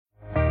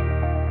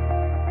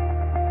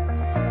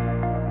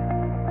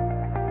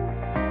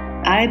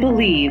I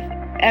believe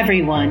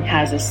everyone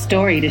has a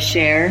story to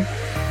share.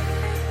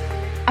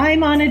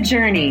 I'm on a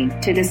journey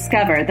to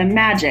discover the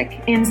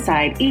magic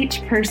inside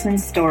each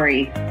person's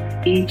story.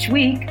 Each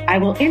week, I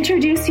will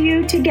introduce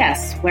you to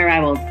guests where I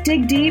will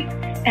dig deep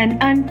and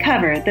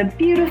uncover the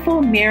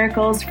beautiful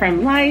miracles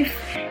from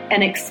life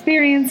and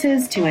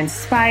experiences to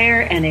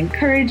inspire and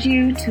encourage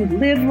you to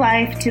live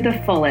life to the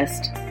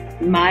fullest.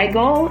 My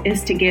goal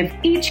is to give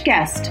each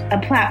guest a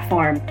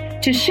platform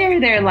to share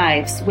their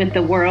lives with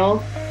the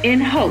world in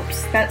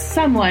hopes that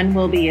someone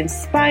will be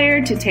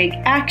inspired to take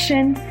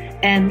action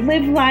and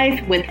live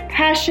life with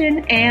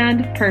passion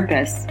and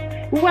purpose.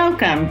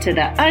 Welcome to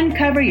the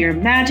Uncover Your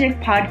Magic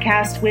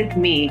podcast with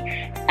me,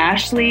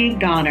 Ashley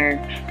Goner.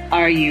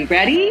 Are you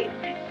ready?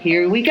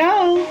 Here we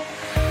go.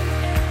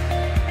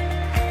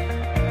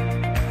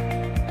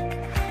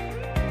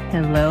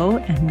 Hello,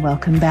 and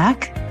welcome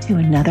back to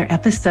another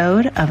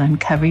episode of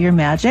Uncover Your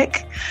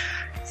Magic.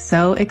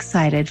 So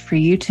excited for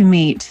you to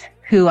meet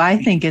who I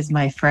think is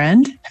my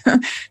friend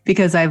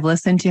because I've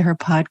listened to her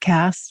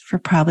podcast for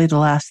probably the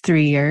last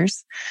 3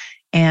 years.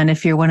 And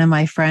if you're one of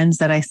my friends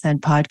that I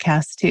send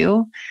podcasts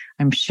to,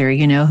 I'm sure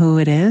you know who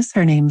it is.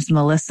 Her name's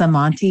Melissa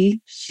Monte.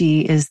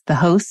 She is the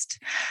host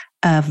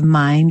of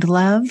Mind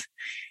Love.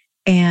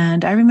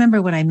 And I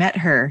remember when I met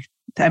her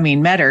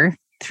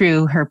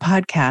through her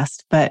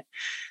podcast, but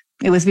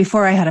it was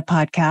before I had a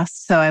podcast.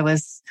 So I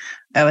was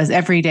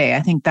every day.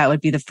 I think that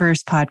would be the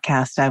first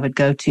podcast I would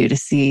go to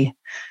see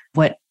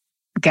what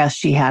guests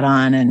she had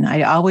on. And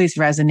I always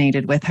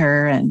resonated with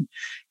her and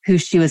who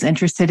she was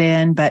interested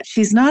in. But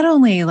she's not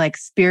only like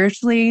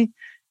spiritually,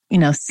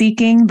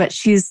 seeking, but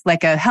she's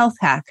like a health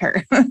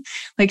hacker.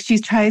 Like she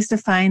tries to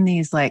find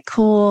these like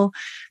cool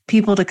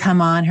people to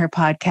come on her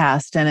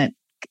podcast. And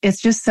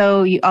it's just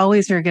so you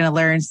always are going to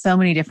learn so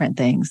many different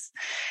things.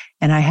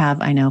 And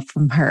I know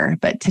from her,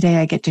 but today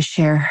I get to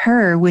share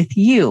her with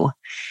you.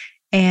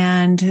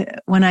 And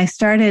when I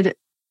started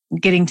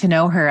getting to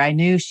know her, I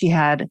knew she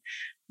had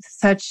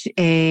such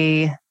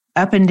a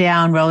up and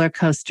down roller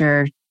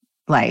coaster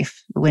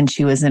life when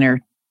she was in her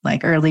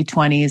like early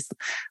 20s,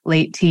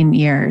 late teen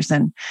years.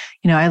 And,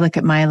 I look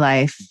at my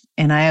life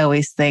and I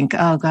always think,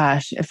 oh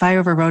gosh, if I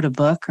ever wrote a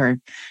book or,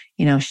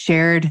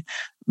 shared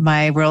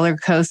my roller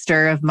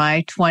coaster of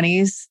my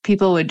 20s,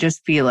 people would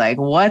just be like,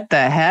 what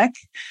the heck?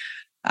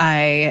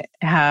 I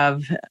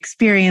have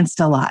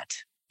experienced a lot.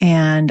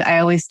 And I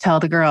always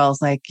tell the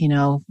girls, like,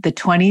 the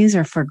 20s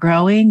are for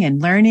growing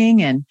and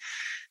learning and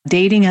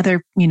dating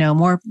other,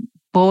 more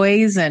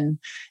boys and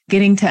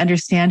getting to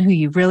understand who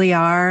you really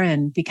are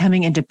and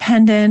becoming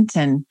independent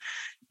and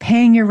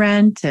paying your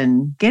rent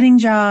and getting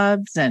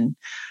jobs. And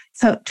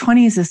so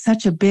 20s is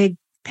such a big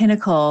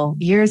pinnacle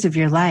years of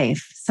your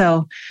life.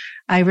 So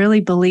I really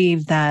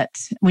believe that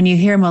when you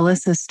hear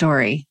Melissa's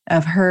story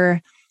of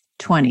her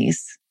 20s,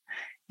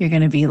 you're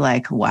going to be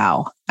like,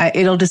 wow,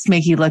 it'll just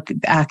make you look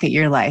back at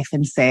your life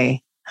and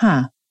say,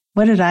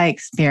 what did I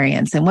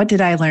experience? And what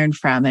did I learn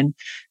from? And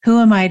who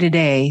am I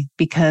today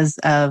because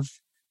of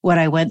what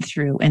I went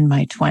through in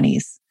my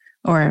 20s?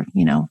 Or,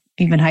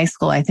 even high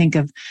school. I think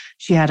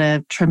she had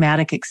a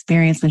traumatic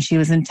experience when she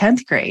was in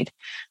 10th grade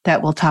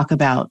that we'll talk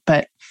about.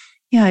 But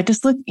yeah,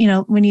 just look,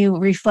 when you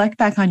reflect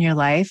back on your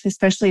life,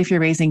 especially if you're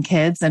raising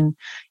kids and,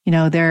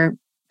 their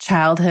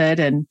childhood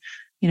and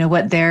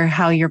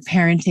how you're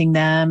parenting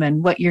them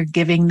and what you're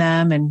giving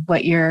them and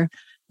what you're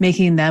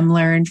making them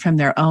learn from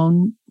their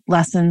own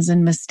lessons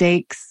and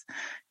mistakes.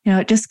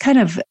 It just kind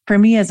of, for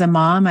me as a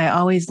mom, I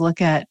always look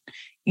at,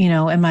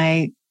 am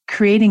I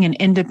creating an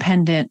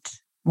independent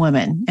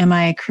woman? Am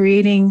I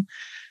creating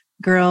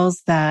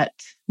girls that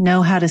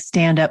know how to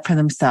stand up for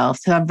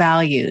themselves, who have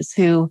values,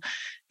 who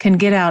can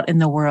get out in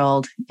the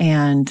world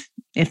and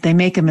if they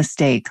make a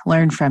mistake,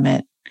 learn from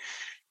it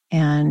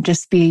and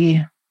just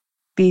be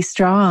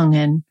strong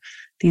and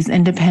these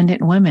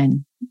independent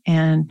women.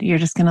 And you're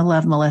just going to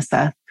love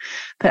Melissa.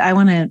 But I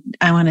want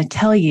to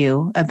tell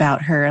you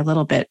about her a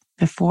little bit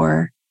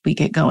before we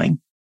get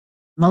going.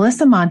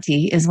 Melissa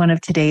Monte is one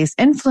of today's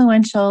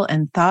influential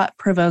and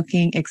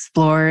thought-provoking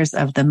explorers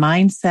of the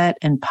mindset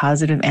and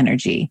positive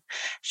energy.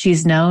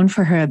 She's known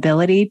for her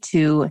ability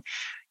to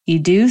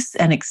educe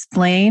and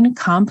explain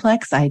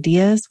complex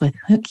ideas with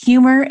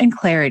humor and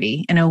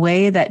clarity in a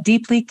way that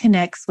deeply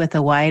connects with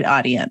a wide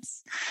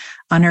audience.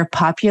 On her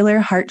popular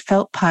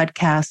heartfelt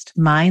podcast,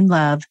 Mind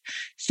Love,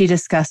 she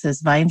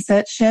discusses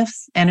mindset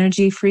shifts,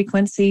 energy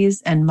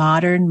frequencies, and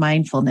modern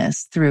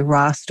mindfulness through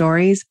raw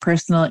stories,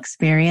 personal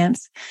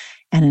experience,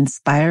 and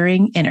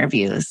inspiring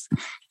interviews.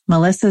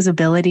 Melissa's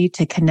ability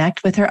to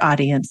connect with her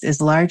audience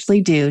is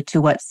largely due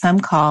to what some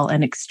call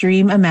an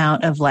extreme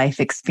amount of life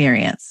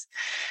experience.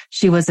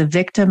 She was a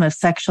victim of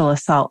sexual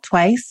assault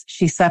twice.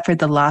 She suffered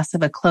the loss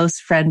of a close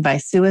friend by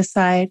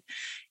suicide,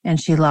 and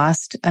she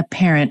lost a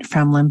parent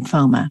from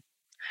lymphoma.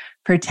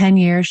 For 10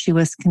 years, she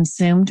was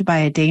consumed by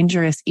a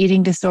dangerous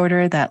eating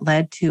disorder that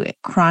led to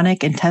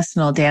chronic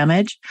intestinal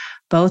damage,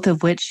 both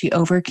of which she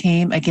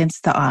overcame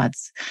against the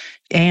odds.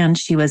 And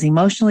she was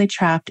emotionally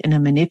trapped in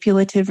a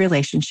manipulative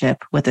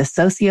relationship with a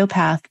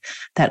sociopath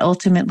that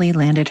ultimately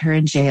landed her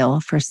in jail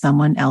for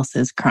someone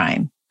else's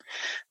crime.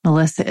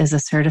 Melissa is a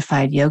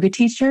certified yoga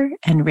teacher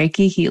and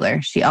Reiki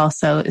healer. She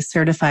also is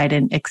certified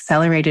in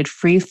accelerated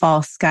free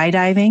fall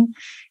skydiving,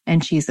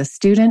 and she's a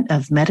student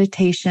of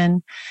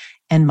meditation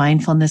and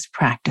mindfulness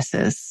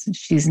practices.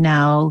 She's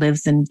now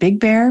lives in Big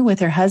Bear with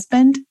her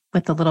husband,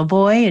 with a little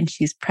boy, and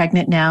she's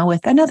pregnant now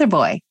with another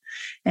boy.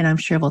 And I'm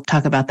sure we'll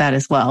talk about that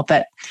as well.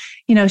 But,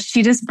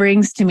 she just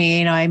brings to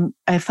me,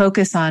 I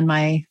focus on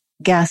my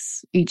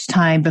guests each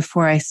time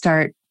before I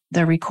start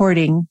the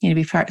recording,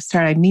 before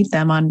I meet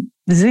them on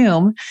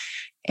Zoom.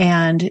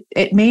 And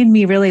it made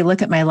me really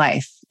look at my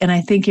life. And I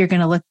think you're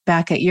going to look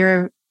back at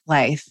your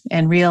life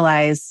and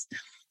realize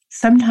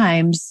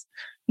sometimes,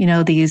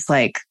 these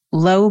like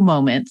low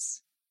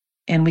moments,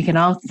 and we can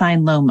all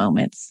find low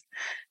moments,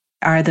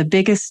 are the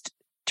biggest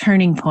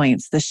turning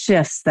points, the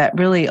shifts that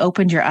really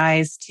opened your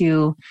eyes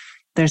to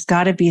there's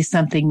got to be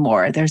something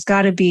more. There's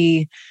got to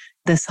be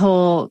this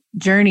whole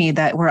journey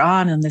that we're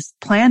on this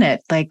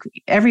planet. Like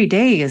every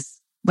day is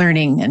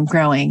learning and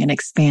growing and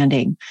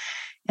expanding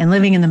and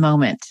living in the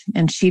moment.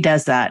 And she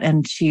does that.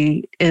 And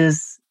she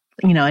is,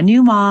 a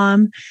new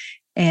mom,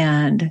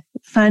 and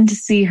fun to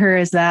see her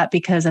as that,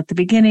 because at the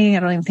beginning, I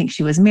don't even think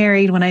she was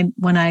married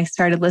when I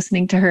started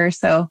listening to her.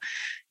 So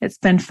it's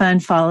been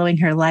fun following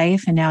her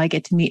life. And now I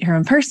get to meet her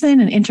in person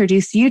and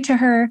introduce you to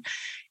her.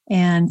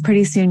 And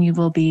pretty soon you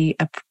will be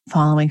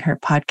following her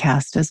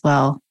podcast as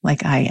well,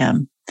 like I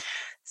am.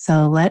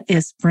 So let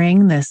us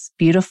bring this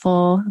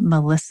beautiful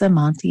Melissa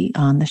Monte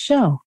on the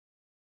show.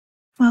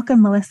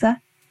 Welcome,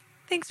 Melissa.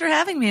 Thanks for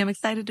having me. I'm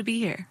excited to be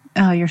here.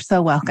 Oh, you're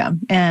so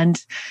welcome.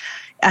 And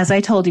as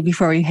I told you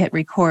before we hit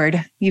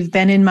record, you've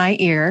been in my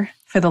ear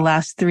for the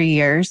last 3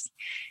 years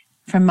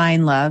from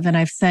Mind Love. And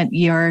I've sent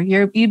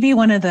you'd be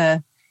one of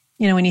the,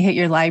 when you hit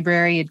your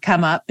library,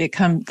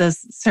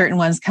 those certain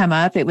ones come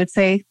up. It would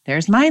say,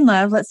 there's Mind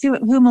Love. Let's see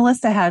who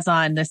Melissa has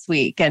on this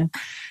week. And,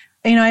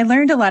 I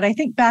learned a lot. I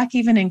think back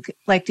even in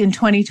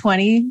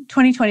 2020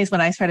 is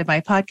when I started my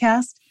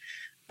podcast.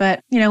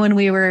 But, when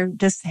we were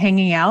just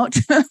hanging out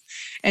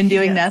and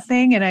doing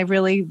nothing, and I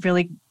really,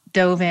 really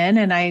dove in,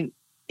 and I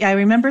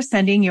remember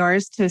sending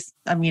yours to,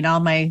 all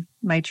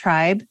my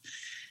tribe.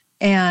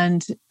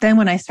 And then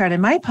when I started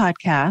my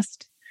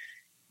podcast,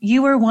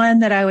 you were one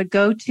that I would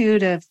go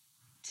to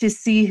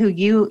see who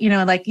you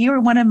were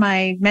one of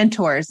my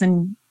mentors.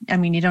 And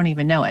you don't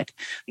even know it.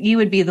 You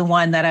would be the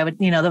one that I would,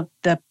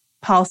 the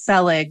Paul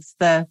Seligs,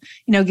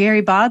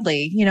 Gary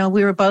Bodley,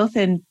 we were both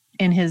in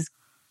his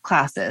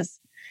classes.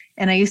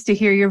 And I used to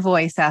hear your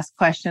voice ask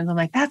questions. I'm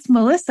like, that's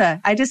Melissa.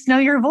 I just know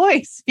your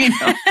voice,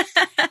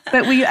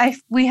 But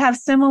we have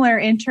similar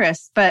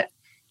interests. But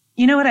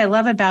what I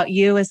love about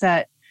you is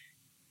that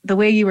the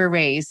way you were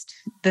raised,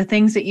 the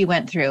things that you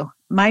went through.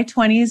 My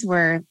 20s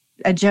were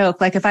a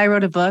joke. Like if I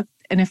wrote a book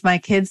and if my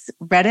kids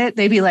read it,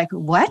 they'd be like,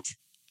 what?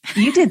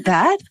 You did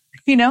that?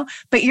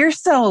 But you're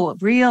so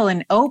real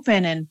and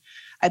open. And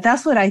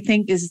that's what I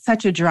think is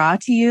such a draw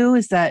to you,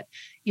 is that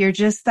you're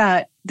just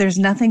that there's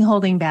nothing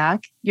holding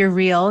back. You're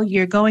real.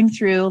 You're going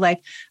through,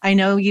 I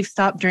know you've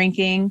stopped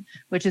drinking,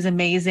 which is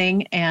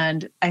amazing.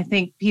 And I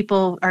think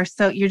people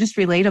you're just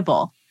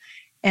relatable.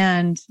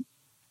 And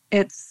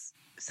it's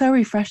so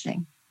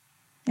refreshing.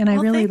 And I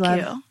really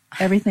love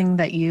everything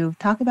that you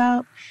talk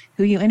about,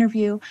 who you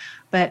interview.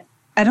 But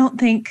I know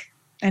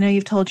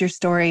you've told your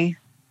story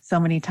so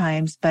many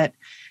times, but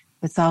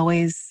it's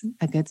always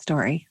a good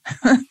story.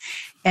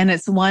 And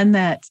it's one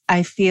that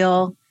I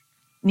feel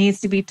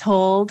needs to be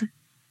told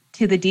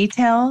to the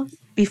detail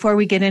before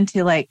we get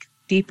into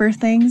deeper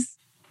things.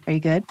 Are you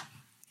good?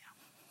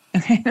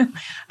 Okay.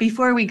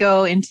 Before we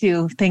go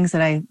into things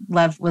that I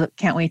love,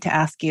 can't wait to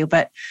ask you,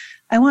 but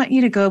I want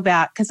you to go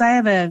back, because I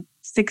have a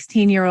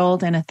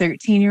 16-year-old and a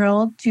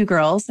 13-year-old, 2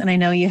 girls, and I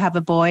know you have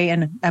a boy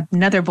and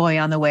another boy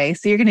on the way.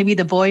 So you're going to be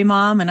the boy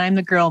mom and I'm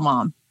the girl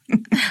mom.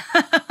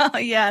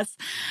 Yes.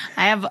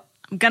 I'm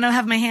going to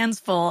have my hands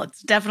full.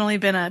 It's definitely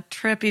been a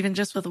trip, even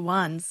just with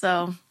one.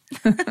 So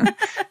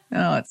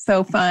oh, it's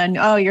so fun.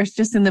 Oh, you're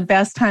just in the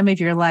best time of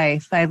your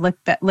life. I look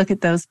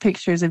at those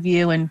pictures of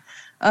you, and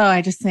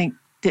I just think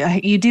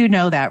you do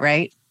know that,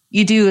 right?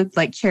 You do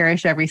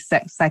cherish every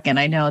second.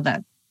 I know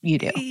that you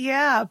do.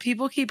 Yeah.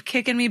 People keep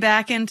kicking me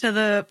back into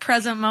the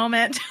present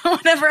moment.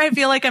 Whenever I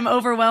feel like I'm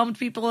overwhelmed,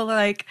 people are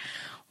like,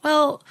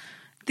 well,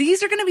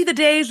 these are going to be the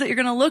days that you're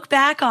going to look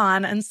back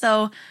on. And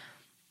so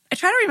I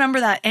try to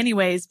remember that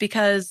anyways,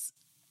 because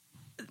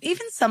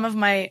even some of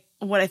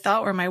what I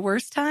thought were my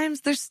worst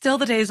times, there's still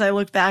the days I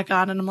look back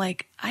on and I'm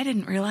like, I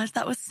didn't realize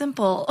that was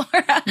simple.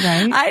 Right?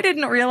 I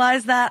didn't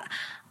realize that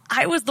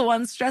I was the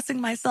one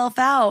stressing myself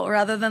out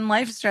rather than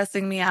life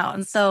stressing me out.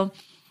 And so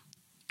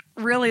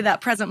really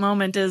that present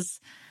moment is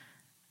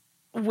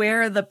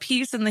where the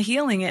peace and the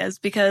healing is,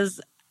 because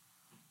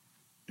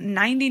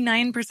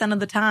 99% of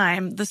the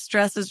time, the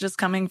stress is just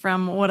coming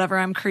from whatever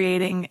I'm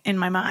creating in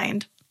my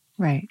mind.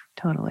 Right.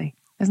 Totally.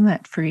 Isn't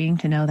that freeing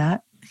to know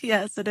that?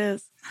 Yes, it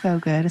is. So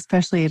good,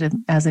 especially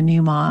as a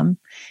new mom.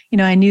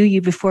 I knew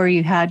you before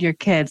you had your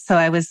kids. So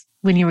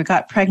when you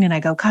got pregnant, I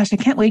go, gosh, I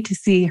can't wait to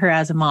see her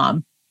as a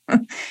mom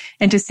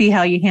and to see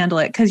how you handle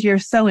it, because you're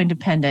so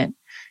independent,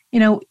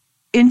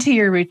 into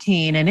your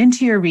routine and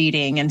into your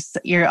reading. And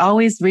you're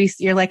always,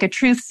 you're like a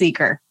truth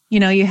seeker.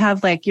 You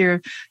have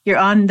you're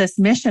on this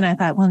mission. I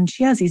thought, well, and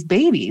she has these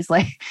babies.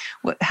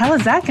 How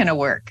is that going to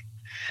work?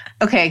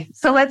 Okay,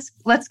 so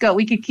let's go.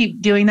 We could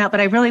keep doing that, but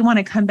I really want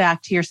to come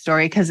back to your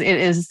story because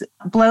it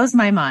blows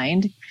my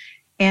mind.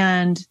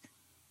 And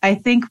I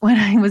think when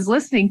I was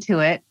listening to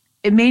it,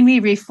 it made me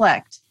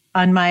reflect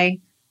on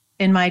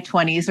in my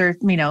 20s,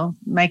 or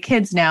my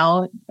kids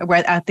now were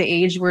at the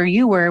age where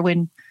you were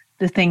when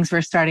the things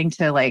were starting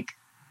to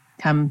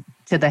come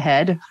to the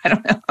head. I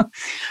don't know.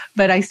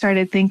 But I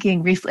started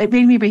thinking, it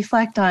made me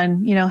reflect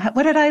on,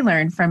 what did I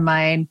learn from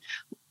my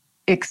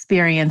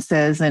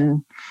experiences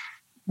and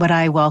what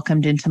I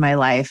welcomed into my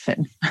life,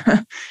 and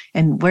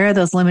and where are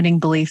those limiting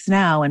beliefs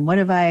now, and what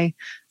have I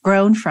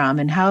grown from,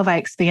 and how have I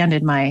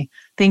expanded my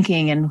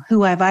thinking, and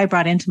who have I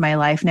brought into my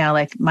life now,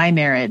 like my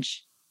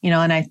marriage,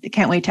 and I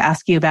can't wait to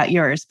ask you about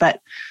yours. But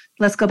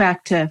let's go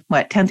back to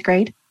 10th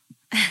grade?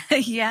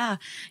 Yeah,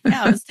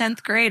 it was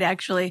 10th grade,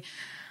 actually.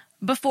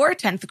 Before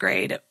 10th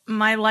grade,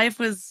 my life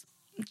was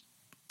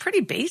pretty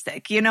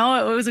basic. It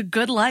was a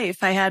good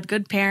life. I had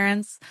good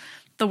parents.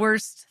 The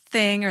worst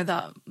thing, or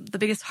the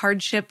biggest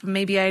hardship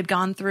maybe I had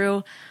gone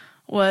through,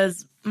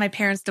 was my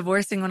parents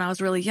divorcing when I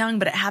was really young,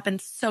 but it happened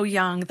so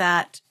young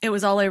that it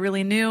was all I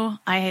really knew.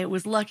 I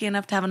was lucky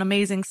enough to have an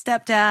amazing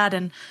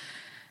stepdad,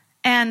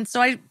 and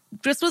so I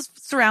just was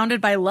surrounded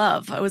by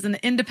love. I was an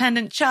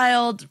independent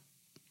child,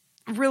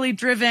 really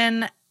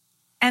driven,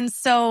 and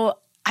so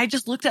I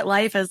just looked at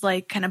life as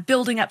kind of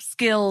building up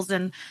skills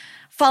and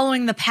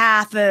following the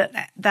path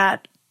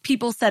that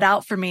people set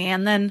out for me.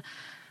 And then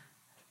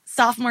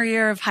sophomore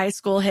year of high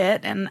school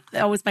hit, and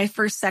that was my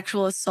first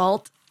sexual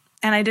assault,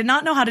 and I did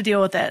not know how to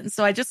deal with it. And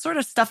so I just sort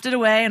of stuffed it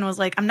away and was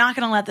like, I'm not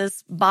going to let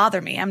this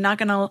bother me. I'm not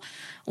going to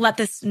let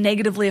this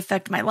negatively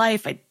affect my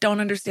life. I don't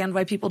understand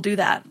why people do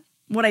that.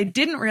 What I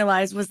didn't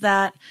realize was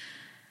that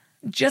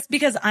just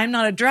because I'm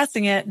not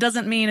addressing it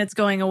doesn't mean it's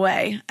going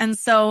away. And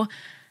so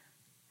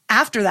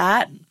after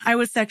that, I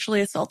was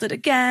sexually assaulted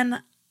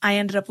again. I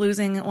ended up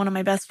losing one of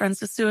my best friends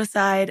to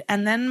suicide.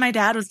 And then my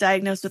dad was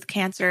diagnosed with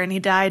cancer, and he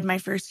died my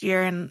first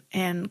year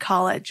in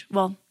college.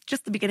 Well,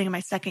 just the beginning of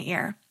my second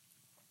year.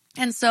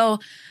 And so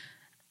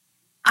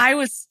I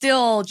was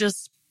still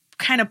just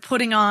kind of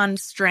putting on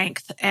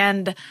strength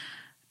and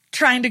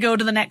trying to go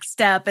to the next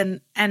step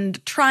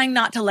and trying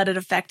not to let it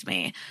affect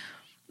me.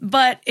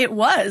 But it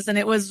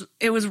was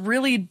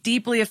really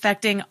deeply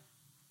affecting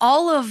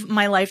all of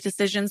my life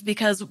decisions,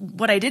 because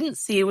what I didn't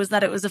see was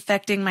that it was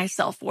affecting my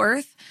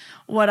self-worth,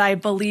 what I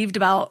believed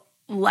about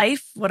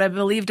life, what I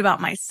believed about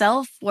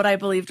myself, what I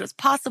believed was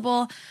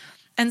possible.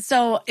 And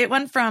so it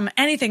went from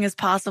anything is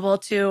possible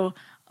to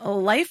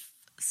life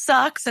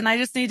sucks and I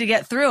just need to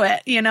get through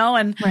it,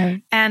 and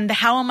right. And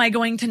how am I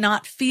going to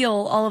not feel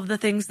all of the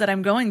things that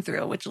I'm going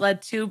through, which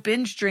led to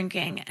binge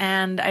drinking,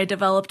 and I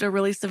developed a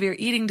really severe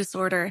eating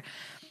disorder.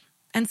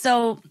 And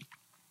so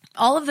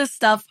all of this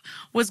stuff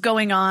was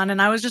going on,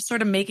 and I was just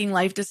sort of making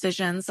life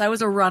decisions. I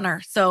was a runner,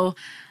 so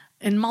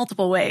in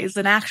multiple ways,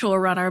 an actual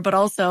runner, but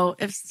also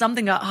if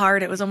something got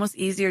hard, it was almost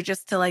easier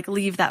just to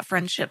leave that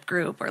friendship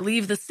group or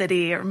leave the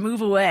city or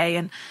move away.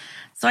 And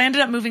so I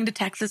ended up moving to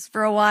Texas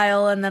for a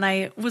while, and then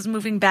I was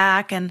moving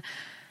back, and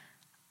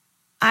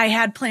I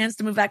had plans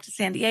to move back to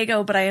San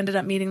Diego, but I ended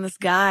up meeting this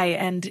guy,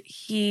 and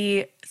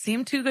he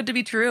seemed too good to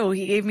be true.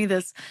 He gave me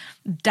this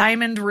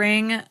diamond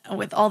ring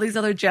with all these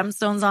other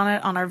gemstones on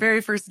it on our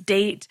very first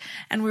date,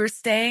 and we were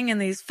staying in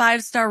these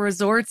 5-star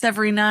resorts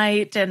every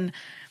night, and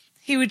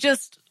he would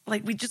just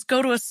we'd just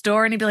go to a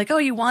store and he'd be like, oh,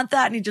 you want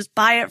that? And he'd just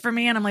buy it for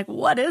me. And I'm like,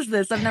 what is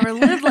this? I've never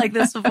lived like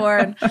this before.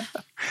 And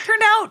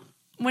turned out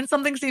when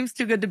something seems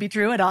too good to be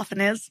true, it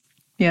often is.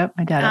 Yep,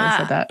 my dad always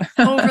said that.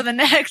 Over the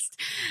next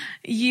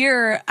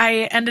year,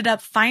 I ended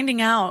up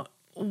finding out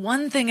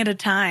one thing at a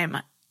time.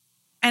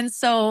 And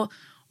so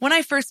when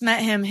I first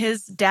met him,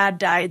 his dad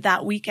died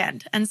that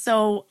weekend. And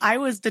so I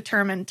was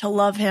determined to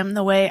love him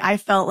the way I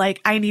felt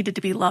like I needed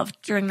to be loved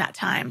during that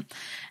time.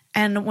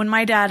 And when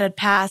my dad had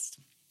passed,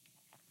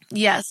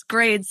 yes,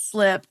 grades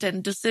slipped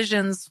and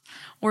decisions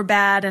were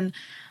bad. And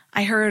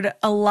I heard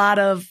a lot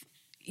of,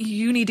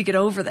 you need to get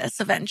over this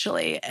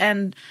eventually.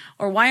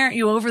 Or why aren't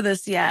you over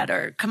this yet?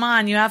 Or come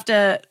on, you have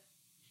to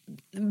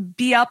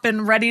be up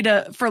and ready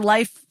for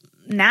life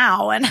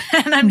now. And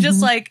I'm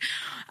just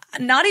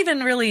not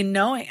even really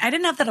knowing. I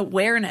didn't have that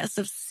awareness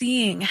of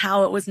seeing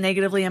how it was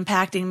negatively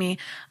impacting me.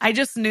 I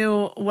just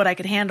knew what I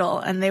could handle,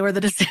 and they were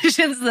the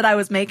decisions that I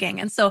was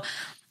making. And so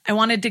I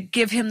wanted to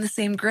give him the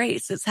same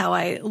grace is how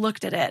I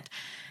looked at it.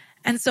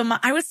 And so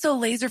I was so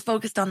laser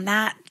focused on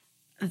that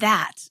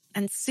that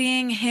and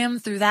seeing him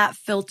through that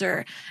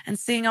filter and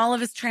seeing all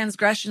of his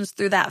transgressions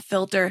through that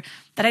filter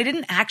that I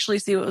didn't actually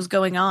see what was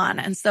going on.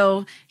 And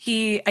so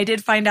I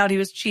did find out he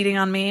was cheating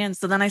on me. And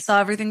so then I saw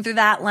everything through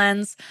that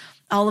lens,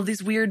 all of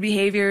these weird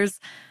behaviors.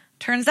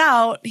 Turns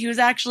out he was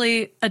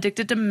actually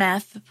addicted to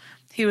meth.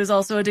 He was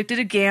also addicted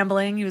to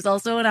gambling. He was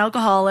also an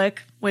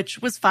alcoholic, which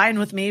was fine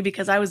with me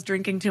because I was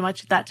drinking too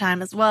much at that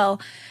time as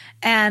well.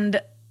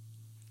 And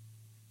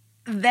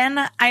then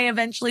I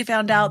eventually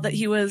found out that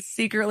he was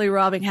secretly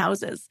robbing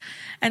houses.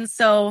 And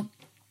so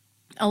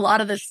a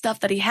lot of this stuff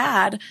that he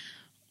had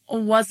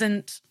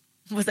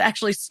was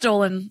actually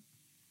stolen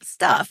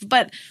stuff.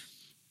 But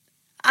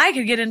I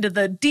could get into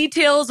the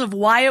details of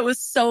why it was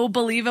so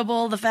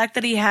believable. The fact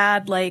that he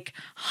had like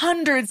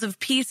hundreds of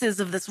pieces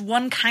of this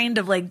one kind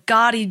of like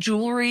gaudy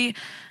jewelry.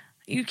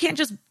 You can't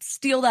just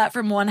steal that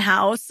from one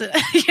house.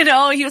 He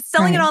was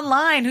selling it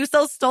online. Who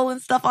sells stolen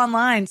stuff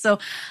online? So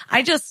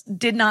I just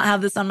did not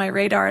have this on my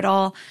radar at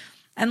all.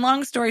 And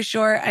long story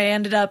short, I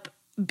ended up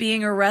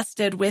being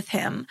arrested with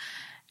him.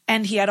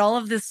 And he had all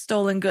of this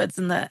stolen goods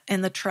in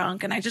the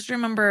trunk. And I just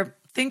remember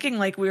thinking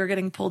like we were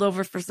getting pulled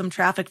over for some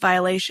traffic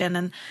violation.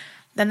 And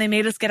then they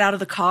made us get out of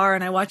the car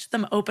and I watched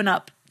them open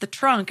up the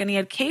trunk and he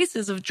had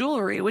cases of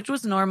jewelry, which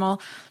was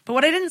normal. But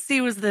what I didn't see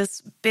was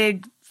this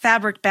big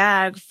fabric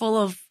bag full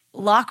of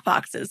lock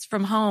boxes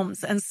from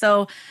homes. And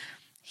so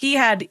he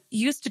had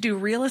used to do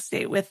real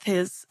estate with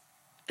his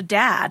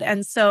dad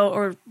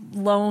or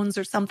loans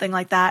or something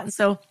like that. And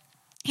so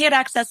he had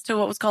access to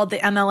what was called the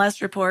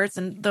MLS reports.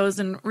 And those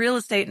in real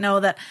estate know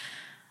that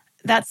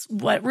that's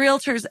what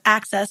realtors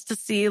access to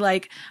see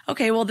like,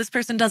 okay, well, this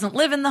person doesn't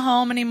live in the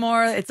home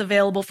anymore. It's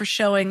available for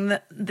showing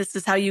that this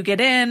is how you get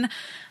in.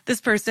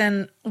 This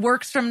person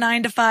works from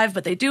 9 to 5,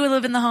 but they do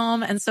live in the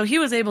home. And so he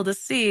was able to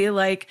see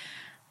like,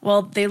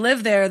 well, they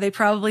live there. They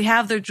probably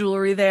have their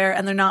jewelry there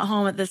and they're not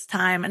home at this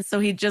time. And so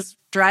he'd just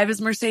drive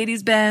his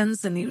Mercedes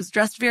Benz and he was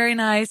dressed very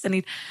nice and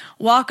he'd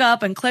walk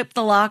up and clip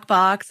the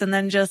lockbox and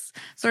then just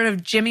sort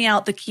of jimmy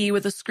out the key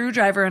with a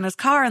screwdriver in his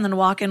car and then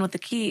walk in with the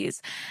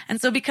keys.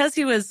 And so because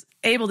he was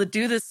able to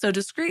do this so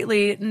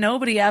discreetly,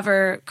 nobody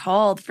ever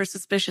called for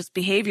suspicious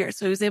behavior.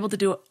 So he was able to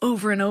do it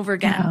over and over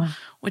again,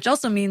 which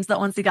also means that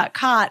once he got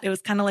caught, it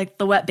was kind of like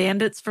the Wet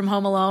Bandits from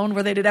Home Alone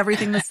where they did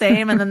everything the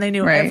same and then they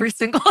knew every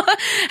single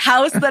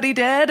house that he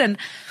did.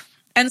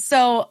 And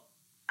so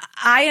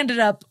I ended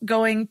up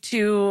going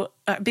to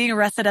being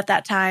arrested at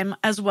that time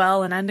as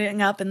well and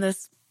ending up in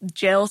this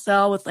jail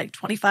cell with like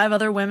 25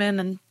 other women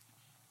and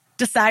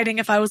deciding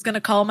if I was going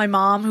to call my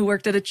mom who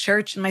worked at a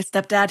church and my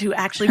stepdad who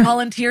actually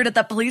volunteered at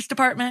the police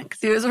department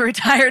because he was a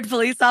retired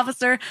police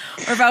officer,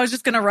 or if I was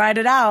just going to ride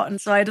it out. And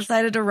so I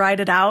decided to ride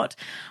it out,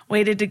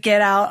 waited to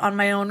get out on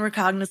my own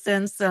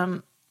recognizance.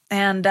 And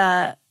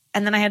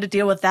then I had to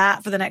deal with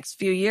that for the next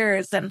few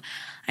years. And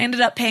I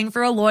ended up paying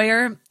for a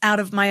lawyer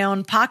out of my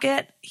own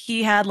pocket.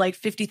 He had like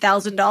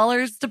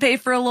 $50,000 to pay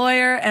for a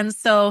lawyer. And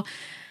so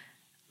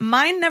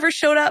mine never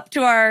showed up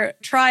to our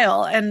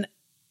trial and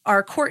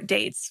our court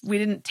dates. We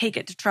didn't take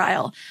it to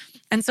trial.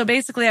 And so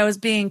basically I was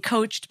being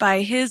coached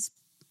by his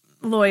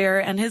lawyer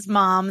and his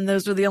mom. And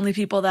those were the only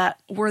people that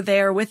were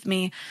there with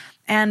me.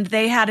 And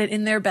they had it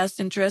in their best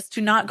interest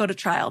to not go to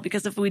trial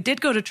because if we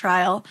did go to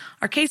trial,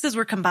 our cases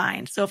were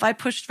combined. So if I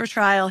pushed for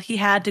trial, he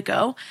had to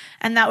go.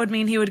 And that would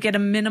mean he would get a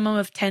minimum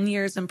of 10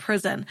 years in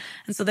prison.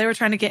 And so they were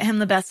trying to get him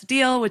the best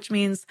deal, which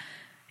means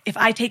if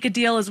I take a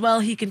deal as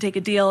well, he can take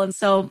a deal. And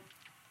so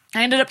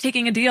I ended up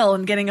taking a deal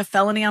and getting a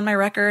felony on my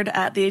record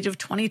at the age of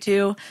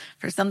 22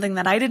 for something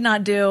that I did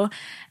not do.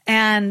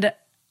 And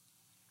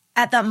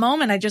at that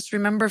moment, I just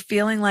remember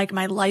feeling like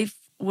my life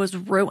was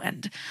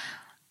ruined.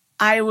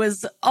 I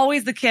was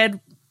always the kid.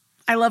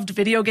 I loved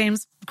video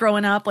games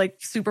growing up, like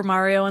Super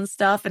Mario and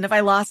stuff. And if I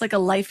lost like a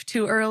life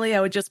too early,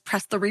 I would just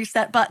press the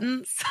reset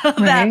button so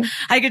that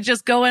I could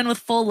just go in with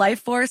full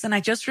life force. And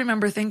I just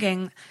remember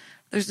thinking,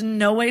 there's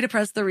no way to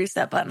press the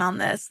reset button on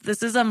this.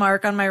 This is a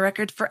mark on my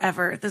record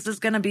forever. This is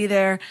going to be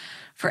there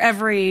for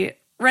every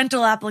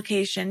rental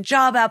application,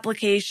 job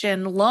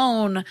application,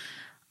 loan.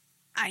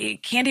 I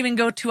can't even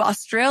go to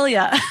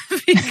Australia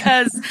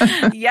because,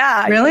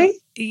 Really?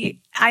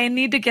 I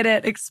need to get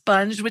it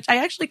expunged, which I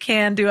actually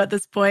can do at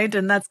this point,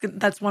 and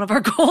that's one of our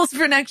goals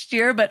for next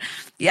year. But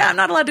yeah, I'm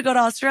not allowed to go to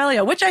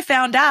Australia, which I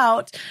found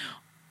out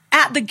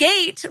at the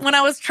gate when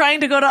I was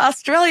trying to go to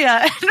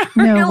Australia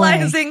and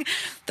realizing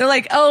they're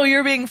like, oh,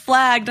 you're being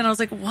flagged. And I was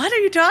like, what are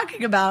you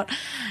talking about?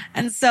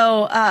 And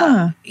so,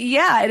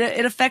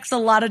 it affects a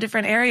lot of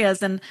different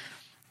areas. And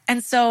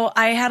so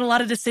I had a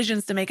lot of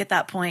decisions to make at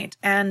that point.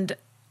 And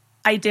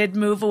I did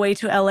move away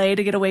to LA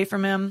to get away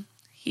from him.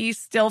 He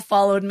still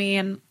followed me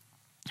and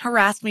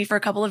harassed me for a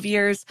couple of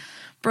years,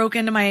 broke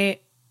into my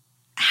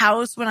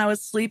house when I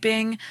was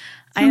sleeping.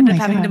 I ended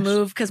up having to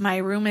move because my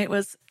roommate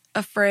was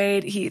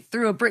afraid. He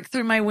threw a brick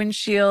through my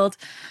windshield.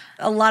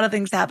 A lot of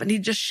things happened.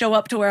 He'd just show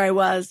up to where I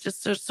was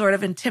just to sort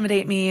of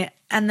intimidate me.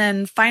 And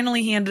then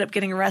finally he ended up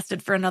getting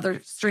arrested for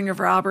another string of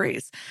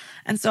robberies.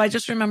 And so I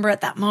just remember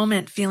at that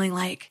moment feeling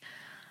like,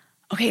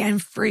 okay, I'm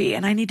free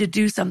and I need to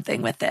do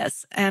something with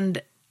this.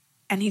 And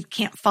and he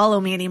can't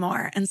follow me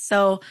anymore. And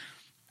so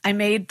I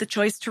made the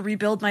choice to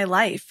rebuild my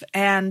life,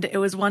 and it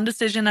was one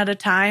decision at a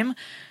time.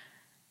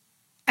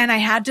 And I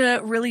had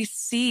to really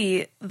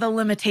see the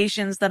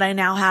limitations that I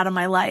now had in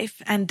my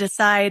life and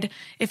decide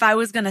if I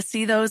was going to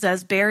see those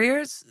as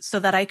barriers so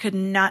that I could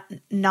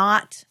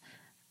not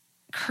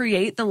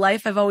create the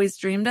life I've always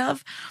dreamed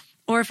of,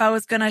 or if I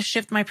was going to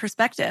shift my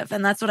perspective.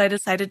 And that's what I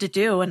decided to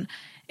do. And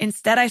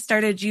instead, I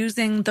started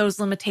using those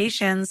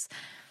limitations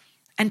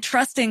and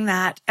trusting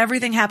that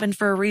everything happened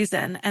for a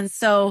reason. And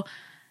so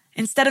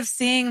instead of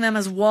seeing them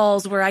as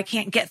walls where I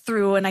can't get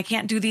through and I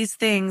can't do these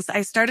things,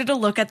 I started to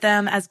look at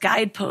them as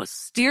guideposts,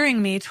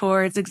 steering me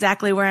towards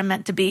exactly where I'm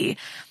meant to be,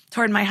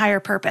 toward my higher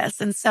purpose.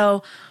 And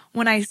so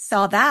when I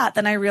saw that,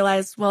 then I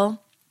realized,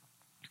 well,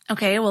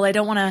 okay, well, I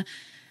don't want to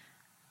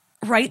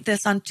write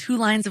this on 2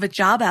 lines of a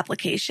job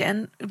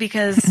application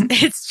because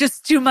it's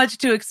just too much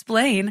to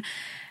explain.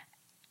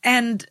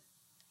 And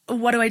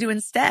what do I do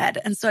instead?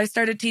 And so I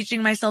started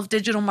teaching myself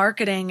digital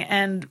marketing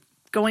and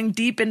going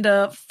deep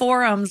into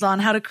forums on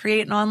how to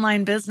create an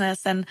online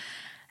business.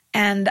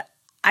 And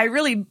I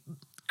really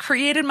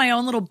created my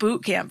own little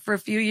boot camp for a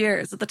few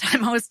years. At the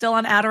time, I was still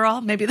on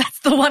Adderall. Maybe that's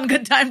the one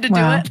good time to do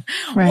it.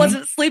 Right.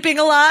 Wasn't sleeping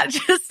a lot,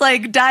 just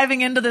like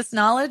diving into this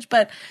knowledge.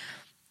 But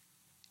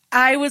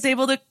I was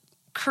able to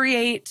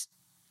create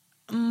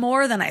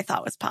more than I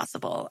thought was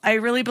possible. I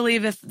really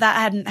believe if that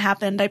hadn't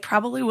happened, I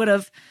probably would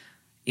have,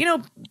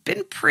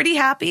 been pretty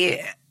happy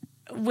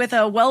with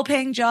a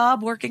well-paying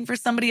job, working for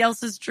somebody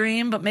else's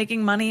dream, but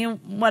making money,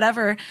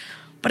 whatever.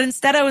 But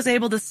instead I was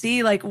able to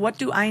see, like, what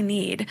do I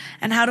need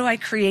and how do I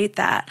create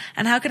that?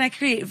 And how can I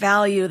create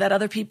value that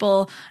other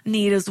people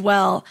need as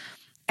well?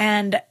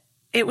 And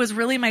it was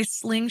really my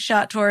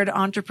slingshot toward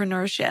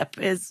entrepreneurship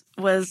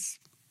was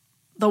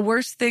the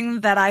worst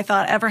thing that I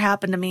thought ever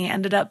happened to me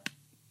ended up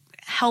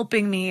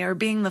helping me or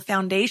being the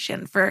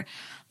foundation for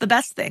the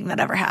best thing that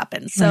ever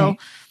happened. So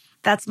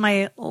that's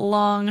my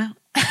long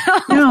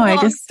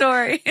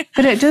story.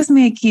 But it does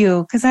make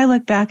you, because I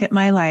look back at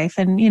my life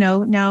and,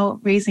 now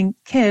raising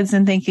kids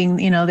and thinking,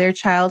 their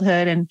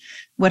childhood and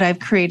what I've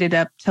created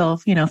up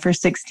till, for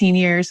 16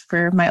 years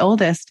for my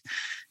oldest,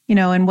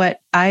 and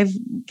what I've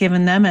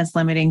given them as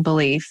limiting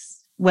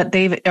beliefs,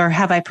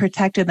 have I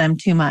protected them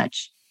too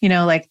much?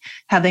 Like,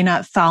 have they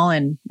not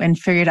fallen and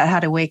figured out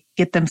how to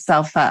get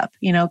themselves up?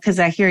 Because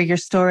I hear your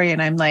story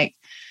and I'm like,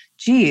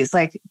 geez,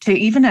 like to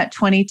even at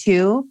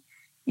 22,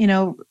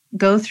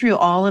 go through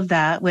all of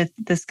that with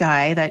this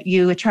guy that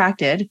you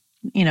attracted,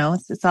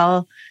 it's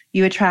all,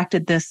 you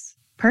attracted this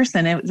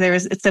person.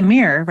 It's a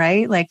mirror,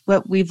 right? Like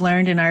what we've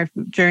learned in our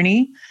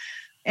journey.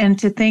 And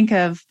to think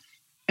of,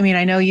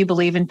 I know you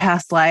believe in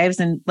past lives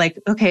and like,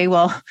 okay,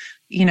 well,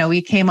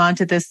 we came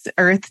onto this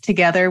earth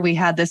together. We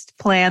had this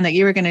plan that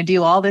you were going to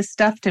do all this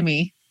stuff to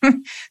me.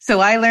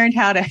 So I learned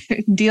how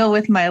to deal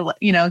with my,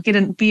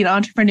 be an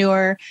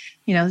entrepreneur,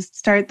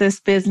 start this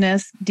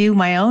business, do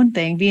my own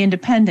thing, be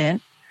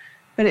independent.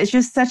 But it's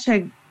just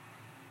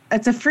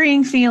it's a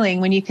freeing feeling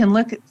when you can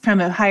look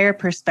from a higher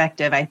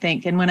perspective, I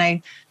think. And when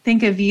I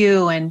think of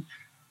you and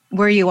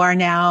where you are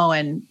now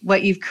and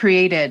what you've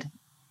created,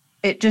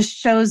 it just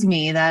shows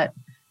me that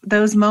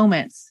those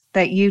moments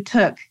that you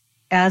took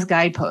as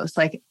guideposts,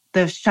 like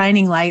the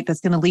shining light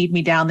that's going to lead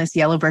me down this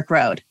yellow brick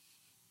road.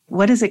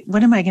 What is it?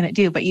 What am I going to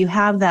do? But you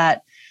have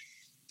that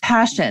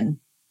passion.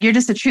 You're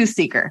just a truth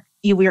seeker.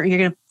 You're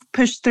going to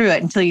push through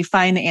it until you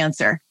find the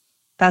answer.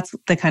 That's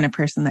the kind of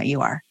person that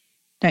you are.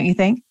 Don't you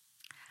think?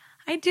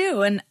 I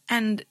do. And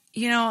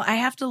I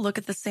have to look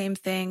at the same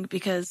thing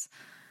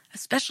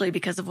especially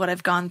because of what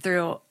I've gone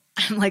through.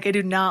 I'm like, I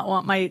do not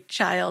want my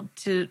child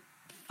to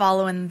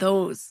follow in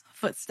those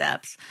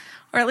footsteps,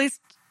 or at least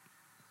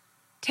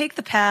take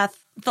the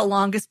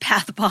longest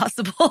path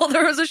possible.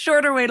 There was a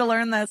shorter way to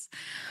learn this.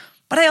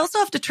 But I also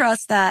have to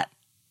trust that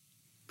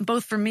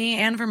both for me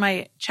and for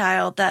my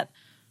child, that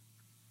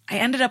I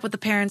ended up with the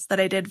parents that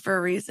I did for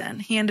a reason.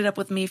 He ended up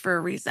with me for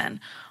a reason.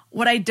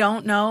 What I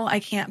don't know, I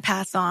can't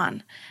pass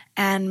on.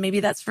 And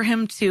maybe that's for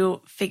him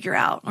to figure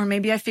out. Or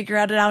maybe I figure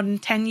it out in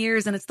 10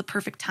 years and it's the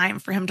perfect time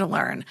for him to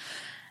learn.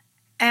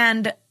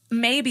 And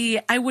maybe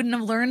I wouldn't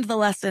have learned the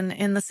lesson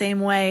in the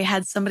same way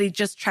had somebody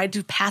just tried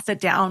to pass it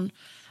down,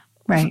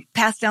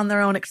 pass down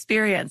their own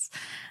experience.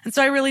 And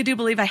so I really do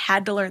believe I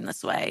had to learn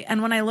this way.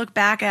 And when I look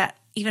back at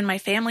even my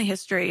family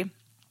history,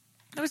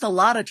 there was a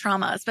lot of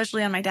trauma,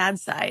 especially on my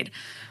dad's side.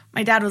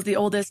 My dad was the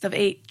oldest of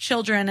 8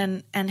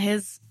 children, and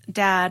his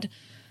dad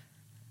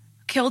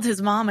killed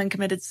his mom and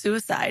committed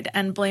suicide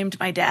and blamed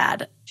my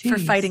dad for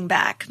fighting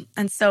back.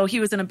 And so he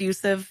was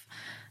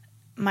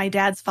my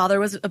dad's father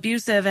was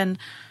abusive and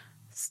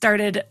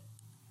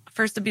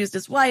first abused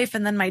his wife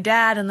and then my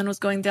dad, and then was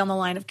going down the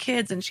line of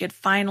kids, and she had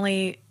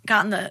finally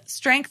gotten the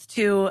strength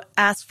to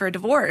ask for a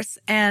divorce.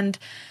 And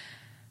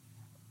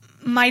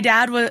my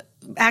dad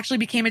actually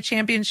became a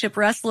championship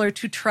wrestler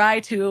to try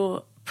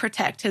to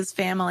protect his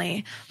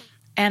family.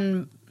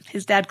 And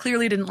his dad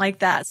clearly didn't like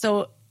that.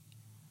 So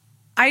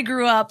I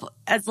grew up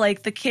as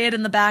like the kid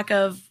in the back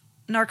of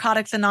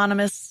Narcotics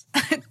Anonymous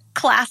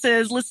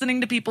classes,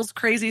 listening to people's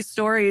crazy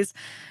stories.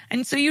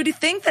 And so you'd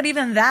think that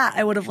even that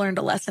I would have learned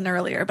a lesson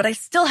earlier, but I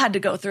still had to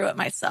go through it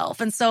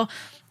myself. And so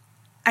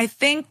I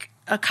think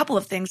a couple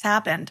of things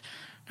happened.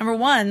 Number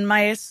one,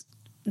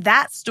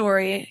 that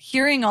story,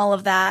 hearing all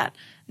of that,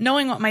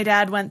 knowing what my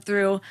dad went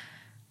through,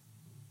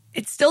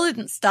 it still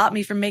didn't stop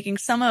me from making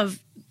some of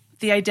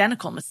the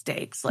identical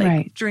mistakes,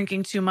 like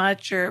drinking too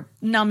much or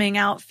numbing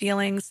out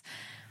feelings.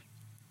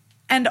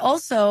 And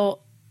also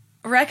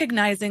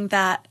recognizing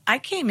that I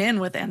came in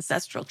with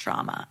ancestral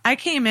trauma. I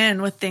came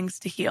in with things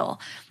to heal.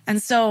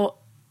 And so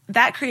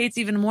that creates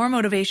even more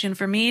motivation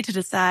for me to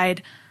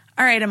decide,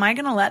 all right, am I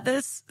going to let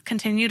this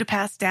continue to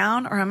pass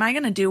down, or am I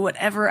going to do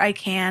whatever I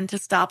can to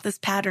stop this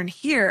pattern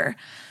here?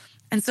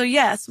 And so,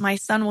 yes, my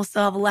son will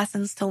still have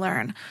lessons to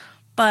learn,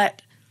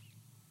 but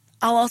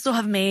I'll also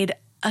have made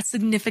a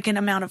significant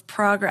amount of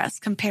progress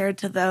compared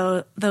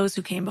to those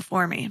who came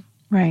before me.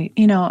 Right.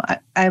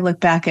 I look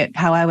back at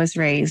how I was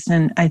raised,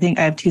 and I think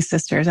I have two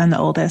sisters. I'm the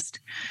oldest.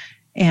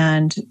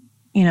 And,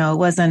 it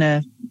wasn't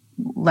it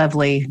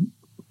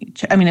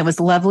was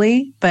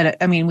lovely, but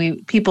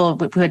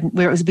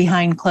it was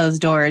behind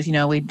closed doors.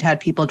 We had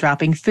people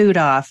dropping food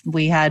off.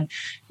 We had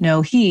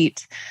no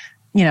heat.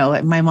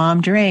 My mom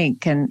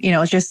drank, and, it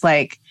was just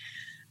like,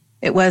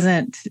 it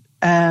wasn't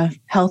a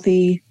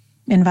healthy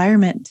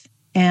environment.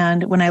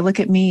 And when I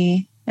look at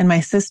me and my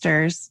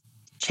sisters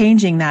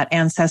changing that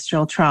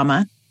ancestral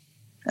trauma,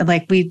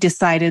 like we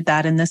decided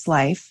that in this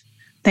life,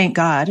 thank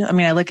God.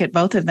 I look at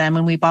both of them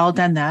and we've all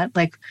done that.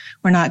 Like,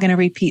 we're not going to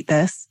repeat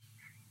this.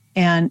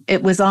 And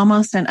it was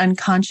almost an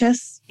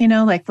unconscious,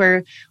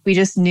 where we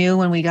just knew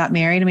when we got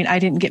married. I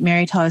didn't get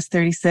married till I was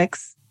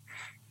 36.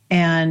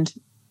 And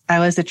I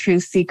was a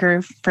truth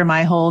seeker for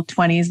my whole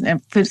 20s.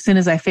 And as soon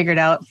as I figured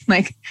out,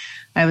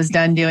 I was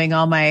done doing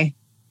all my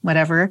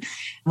whatever,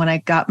 when I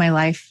got my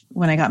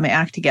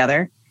act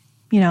together,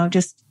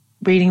 just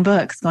reading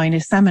books, going to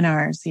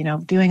seminars,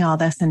 doing all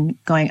this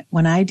and going,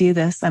 when I do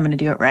this, I'm going to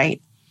do it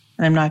right.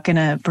 And I'm not going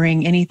to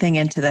bring anything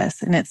into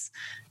this. And it's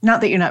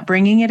not that you're not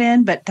bringing it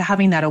in, but to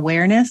having that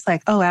awareness,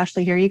 like, oh,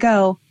 Ashley, here you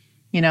go.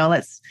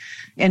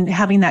 And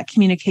having that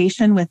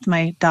communication with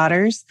my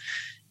daughters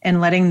and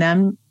letting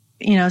them,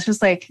 it's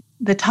just like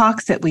the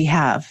talks that we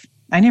have.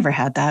 I never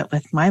had that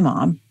with my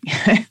mom.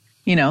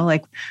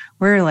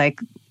 We're like,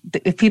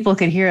 if people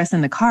could hear us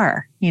in the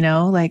car,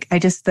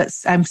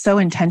 I'm so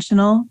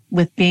intentional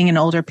with being an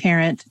older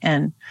parent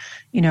and,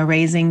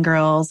 raising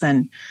girls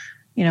and,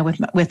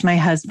 with my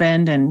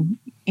husband and,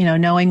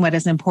 knowing what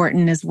is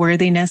important is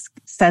worthiness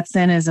sets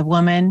in as a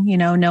woman,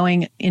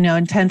 knowing, in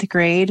 10th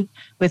grade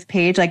with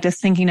Paige, like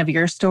just thinking of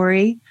your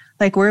story,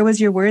 like where was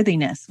your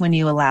worthiness when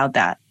you allowed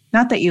that?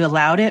 Not that you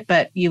allowed it,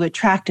 but you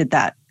attracted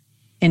that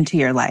into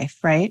your life,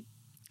 right?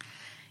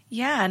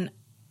 Yeah.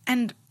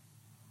 And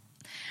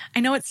I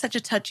know it's such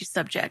a touchy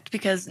subject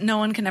because no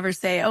one can ever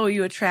say, oh,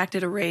 you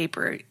attracted a rape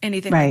or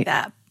anything like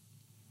that.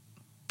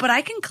 But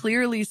I can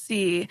clearly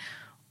see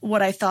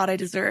what I thought I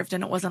deserved,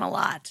 and it wasn't a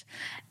lot.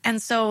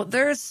 And so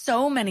there's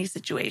so many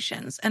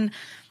situations. And,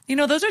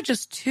 those are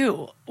just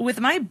two. With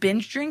my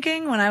binge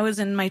drinking when I was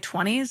in my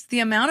 20s, the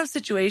amount of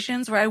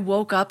situations where I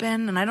woke up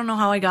in, and I don't know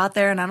how I got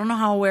there, and I don't know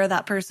how aware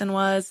that person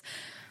was.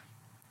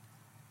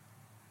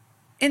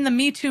 In the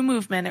Me Too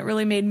movement, it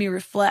really made me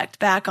reflect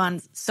back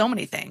on so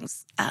many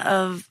things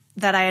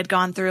that I had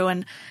gone through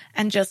and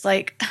just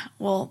like,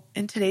 well,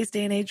 in today's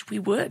day and age, we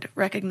would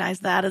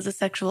recognize that as a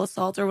sexual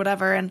assault or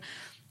whatever. And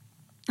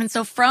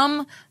so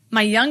from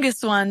my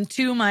youngest one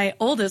to my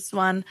oldest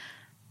one,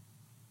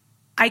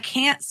 I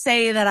can't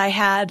say that I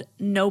had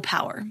no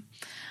power.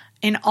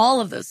 In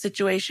all of those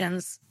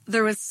situations,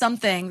 there was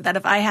something that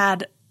if I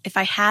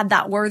had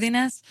that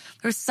worthiness,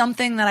 there was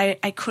something that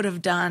I could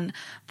have done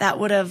that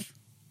would have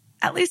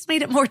at least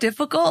made it more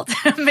difficult,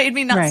 made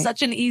me not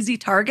such an easy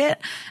target.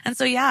 And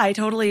so, yeah, I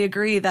totally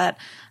agree that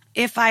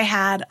if I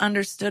had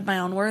understood my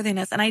own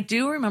worthiness, and I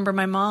do remember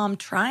my mom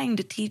trying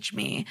to teach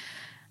me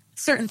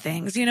certain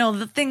things,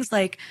 the things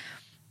like,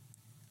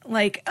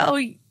 oh,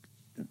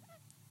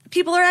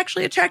 people are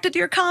actually attracted to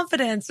your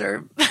confidence,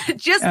 or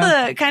just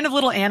the kind of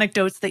little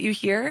anecdotes that you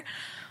hear.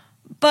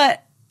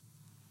 But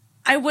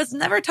I was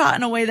never taught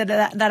in a way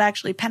that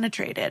actually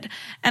penetrated.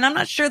 And I'm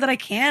not sure that I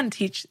can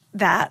teach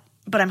that,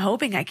 but I'm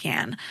hoping I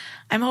can.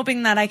 I'm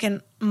hoping that I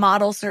can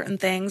model certain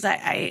things.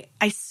 I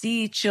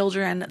see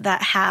children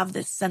that have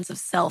this sense of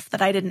self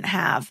that I didn't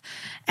have.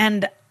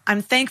 And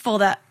I'm thankful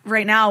that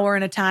right now we're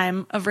in a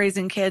time of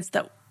raising kids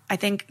that I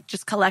think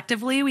just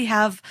collectively we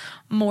have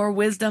more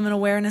wisdom and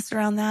awareness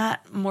around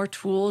that, more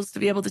tools to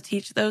be able to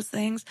teach those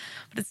things.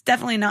 But it's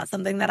definitely not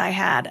something that I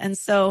had. And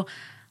so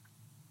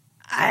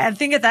I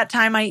think at that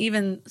time I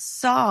even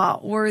saw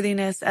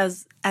worthiness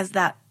as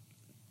that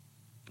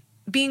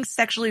being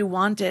sexually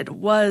wanted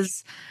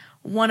was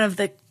one of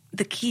the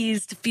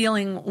keys to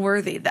feeling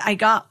worthy. I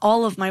got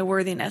all of my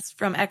worthiness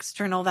from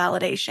external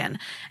validation.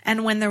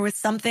 And when there was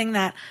something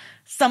that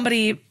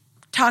somebody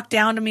talked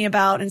down to me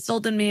about,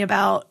 insulted me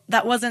about,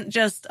 that wasn't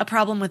just a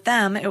problem with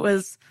them. It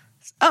was,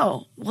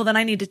 oh, well, then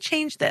I need to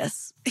change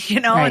this,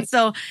 Right. And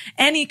so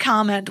any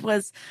comment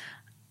was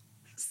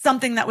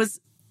something that was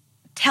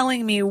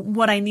telling me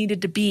what I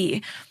needed to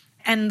be.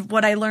 And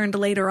what I learned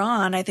later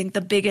on, I think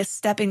the biggest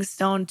stepping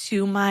stone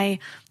to my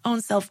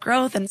own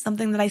self-growth, and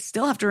something that I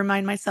still have to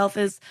remind myself,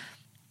 is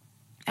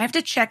I have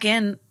to check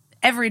in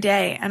every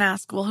day and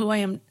ask, well, who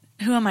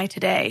am I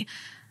today?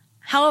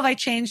 How have I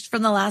changed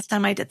from the last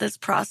time I did this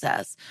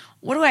process?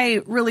 What do I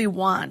really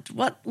want?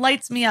 What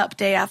lights me up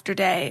day after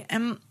day?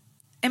 Am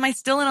I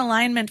still in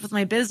alignment with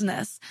my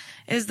business?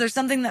 Is there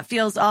something that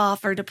feels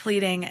off or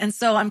depleting? And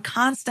so I'm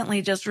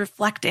constantly just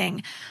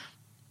reflecting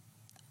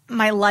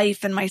my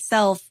life and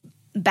myself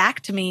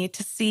back to me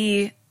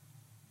to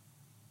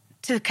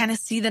kind of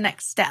see the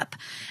next step.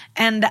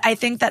 And I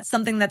think that's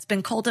something that's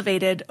been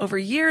cultivated over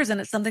years,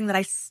 and it's something that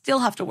I still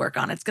have to work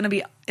on.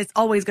 It's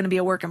always going to be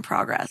a work in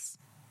progress.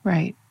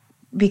 Right.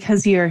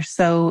 Because you're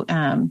so,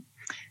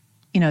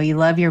 you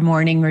love your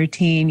morning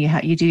routine.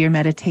 You do your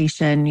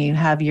meditation, you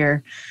have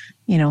your,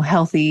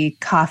 healthy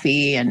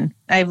coffee. And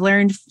I've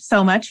learned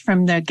so much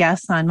from the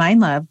guests on Mind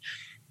Love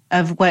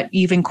of what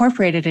you've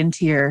incorporated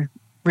into your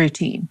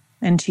routine,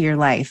 into your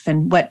life,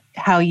 and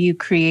how you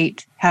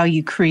create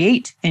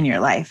in your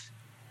life.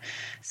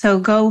 So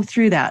go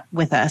through that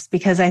with us,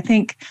 because I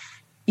think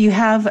you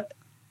have,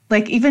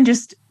 like, even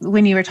just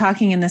when you were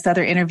talking in this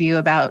other interview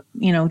about,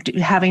 being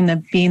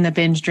the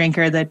binge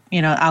drinker, that,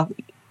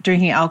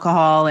 drinking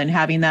alcohol and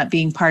having that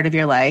being part of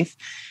your life,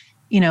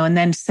 and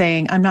then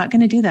saying, I'm not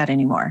going to do that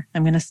anymore.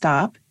 I'm going to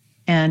stop.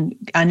 And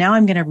now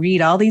I'm going to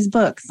read all these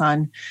books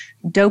on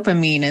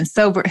dopamine and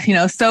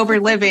sober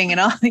living and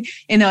all,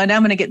 and I'm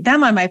going to get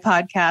them on my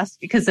podcast,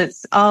 because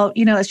it's all,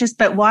 it's just,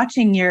 but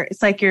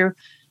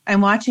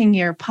I'm watching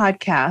your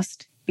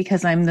podcast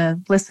because I'm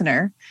the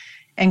listener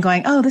and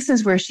going, oh, this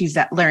is where she's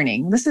at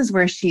learning. This is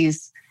where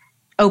she's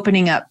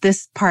opening up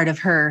this part of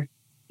her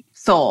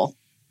soul.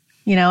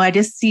 I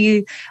just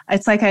see,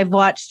 it's like I've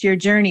watched your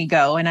journey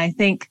go. And I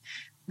think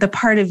the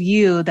part of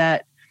you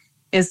that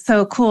is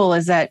so cool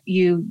is that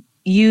you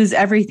use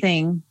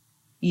everything,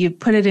 you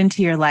put it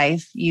into your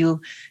life,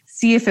 you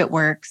see if it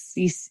works,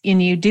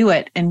 and you do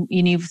it, and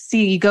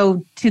you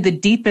go to the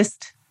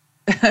deepest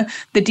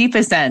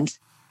end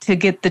to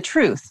get the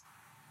truth.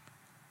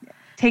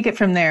 Take it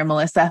from there,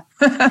 Melissa.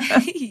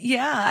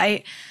 Yeah.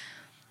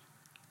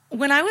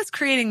 When I was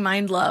creating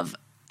Mind Love,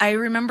 I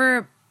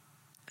remember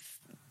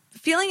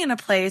feeling in a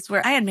place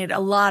where I had made a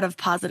lot of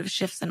positive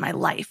shifts in my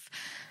life.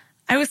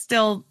 I was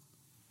still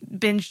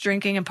binge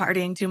drinking and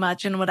partying too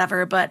much and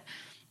whatever, but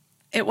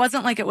it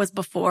wasn't like it was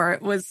before.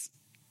 It was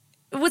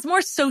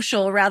more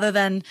social rather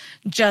than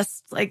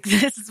just like,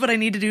 this is what I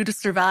need to do to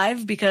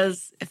survive,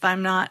 because if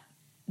I'm not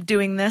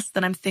doing this,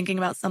 then I'm thinking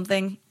about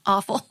something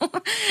awful.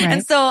 Right.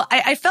 And so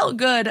I felt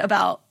good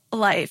about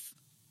life,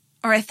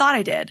 or I thought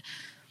I did.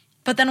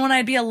 But then when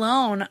I'd be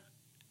alone,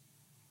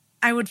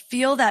 I would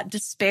feel that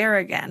despair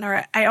again,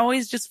 or I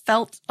always just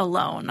felt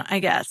alone, I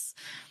guess.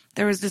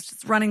 There was this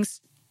running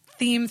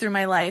theme through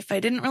my life. I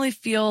didn't really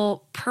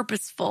feel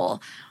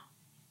purposeful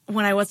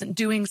when I wasn't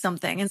doing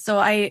something. And so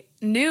I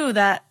knew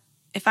that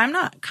if I'm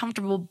not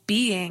comfortable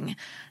being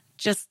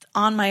just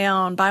on my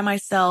own, by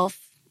myself,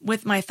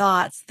 with my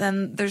thoughts,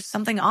 then there's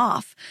something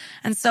off.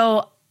 And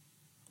so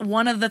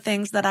one of the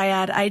things that I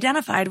had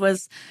identified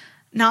was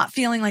not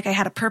feeling like I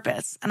had a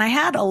purpose. And I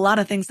had a lot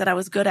of things that I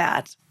was good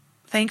at,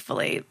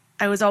 thankfully.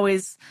 I was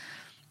always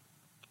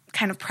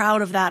kind of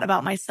proud of that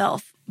about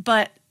myself.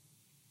 But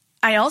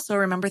I also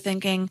remember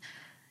thinking,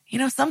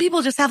 some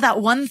people just have that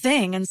one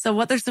thing. And so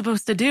what they're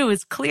supposed to do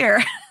is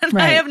clear. And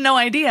right. I have no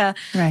idea.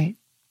 Right.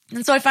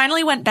 And so I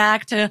finally went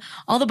back to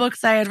all the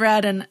books I had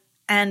read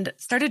and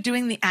started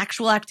doing the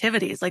actual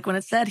activities. Like when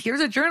it said, here's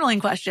a journaling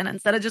question,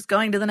 instead of just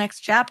going to the next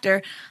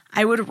chapter,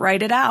 I would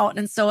write it out.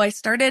 And so I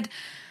started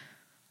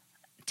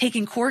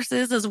taking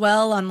courses as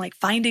well on like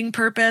finding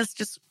purpose,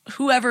 just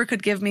whoever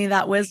could give me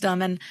that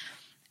wisdom.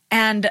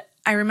 And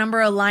I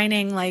remember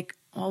aligning like,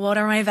 well, what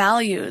are my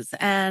values?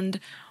 And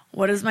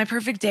what does my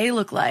perfect day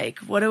look like?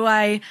 What do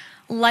I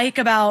like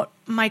about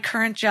my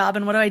current job?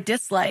 And what do I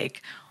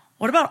dislike?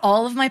 What about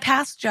all of my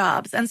past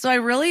jobs? And so I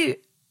really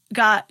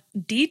got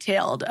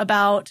detailed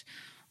about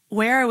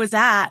where I was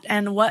at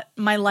and what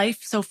my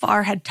life so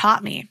far had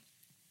taught me.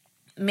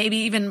 Maybe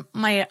even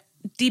my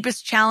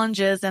deepest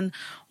challenges and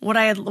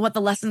what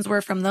the lessons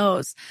were from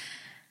those.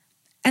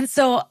 And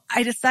so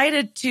I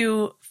decided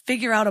to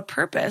figure out a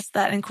purpose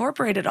that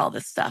incorporated all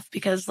this stuff,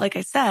 because like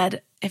I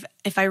said,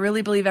 if I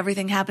really believe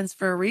everything happens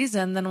for a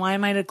reason, then why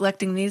am I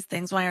neglecting these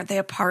things? Why aren't they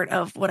a part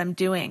of what I'm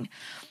doing?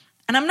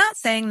 And I'm not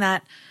saying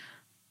that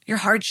your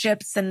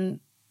hardships and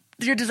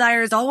your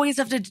desires always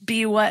have to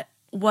be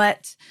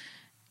what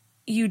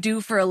you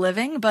do for a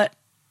living, but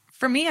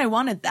for me, I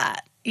wanted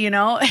that.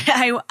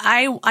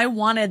 I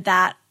wanted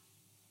that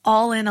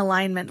all in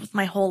alignment with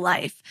my whole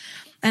life.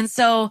 And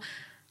so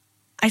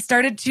I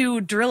started to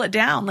drill it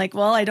down. Like,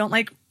 well, I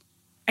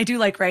do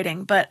like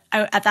writing, but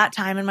at that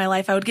time in my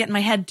life, I would get in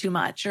my head too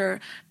much, or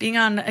being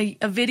on a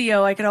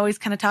video, I could always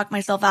kind of talk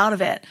myself out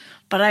of it,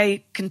 but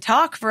I can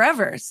talk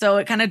forever. So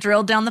it kind of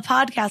drilled down the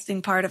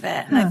podcasting part of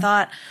it. And I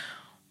thought,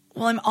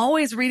 well, I'm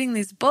always reading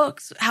these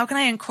books. How can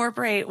I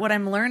incorporate what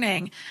I'm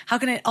learning? How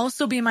can it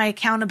also be my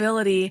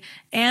accountability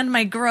and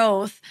my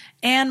growth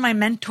and my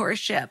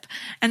mentorship?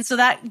 And so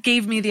that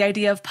gave me the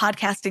idea of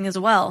podcasting as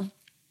well.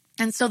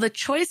 And so the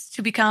choice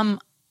to be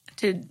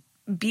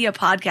a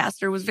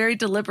podcaster was very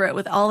deliberate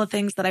with all the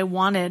things that I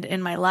wanted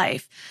in my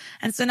life.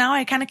 And so now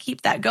I kind of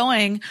keep that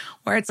going,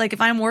 where it's like if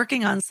I'm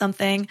working on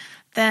something,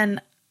 then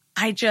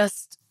I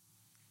just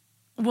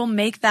will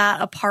make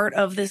that a part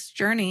of this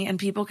journey, and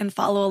people can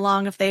follow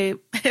along if they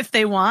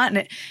want.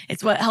 And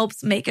it's what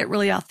helps make it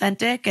really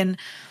authentic.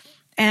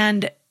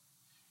 And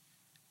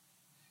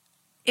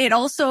it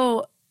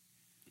also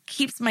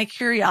keeps my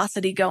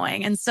curiosity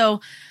going. And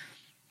so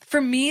for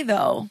me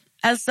though,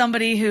 as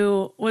somebody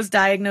who was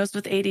diagnosed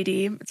with ADD,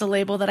 it's a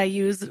label that I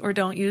use or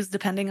don't use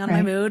depending on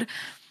my mood.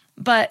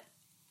 But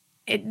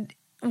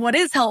what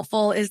is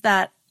helpful is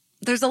that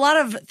there's a lot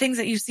of things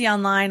that you see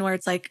online where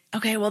it's like,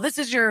 okay, well, this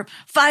is your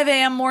 5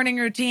 a.m. morning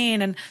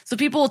routine. And so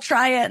people will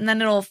try it and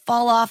then it'll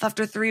fall off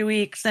after 3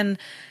 weeks. And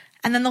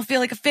then they'll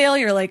feel like a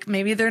failure. Like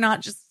maybe they're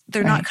not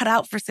cut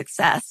out for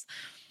success.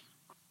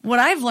 What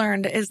I've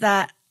learned is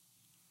that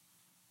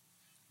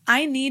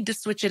I need to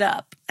switch it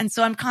up. And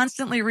so I'm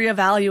constantly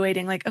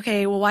reevaluating like,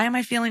 okay, well, why am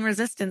I feeling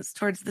resistance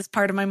towards this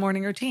part of my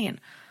morning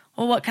routine?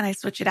 Well, what can I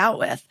switch it out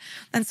with?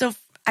 And so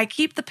I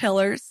keep the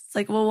pillars. It's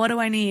like, well, what do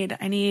I need?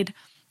 I need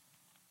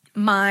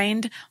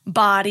mind,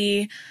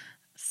 body,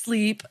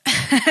 sleep,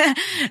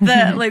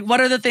 like what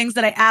are the things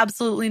that I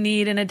absolutely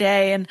need in a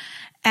day, and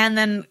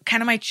then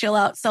kind of my chill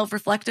out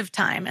self-reflective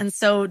time. And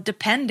so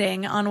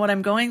depending on what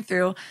I'm going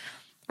through,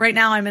 right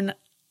now I'm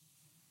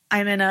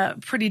in a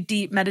pretty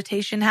deep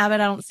meditation habit.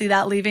 I don't see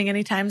that leaving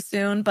anytime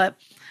soon, but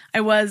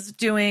I was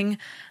doing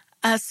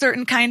a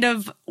certain kind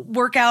of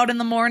workout in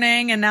the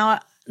morning, and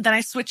then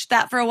I switched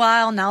that for a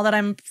while. Now that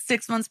I'm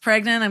 6 months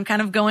pregnant, I'm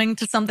kind of going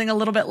to something a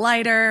little bit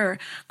lighter or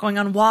going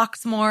on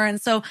walks more.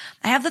 And so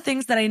I have the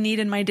things that I need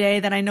in my day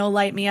that I know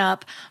light me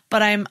up,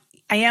 but I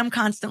am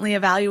constantly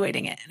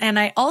evaluating it. And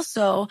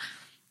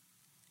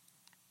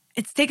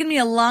it's taken me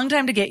a long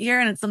time to get here,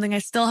 and it's something I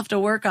still have to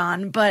work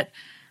on, but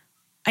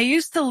I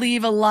used to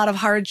leave a lot of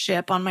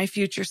hardship on my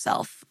future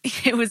self.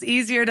 It was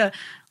easier to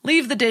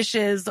leave the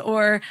dishes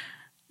or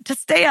to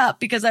stay up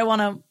because I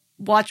want to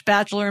watch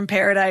Bachelor in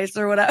Paradise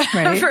or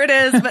whatever it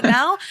is. But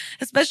now,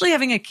 especially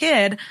having a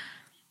kid,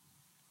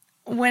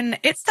 when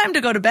it's time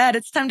to go to bed,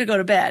 it's time to go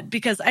to bed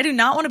because I do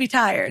not want to be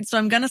tired. So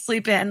I'm going to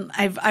sleep in.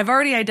 I've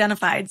already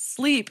identified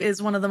sleep is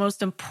one of the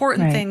most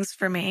important things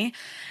for me.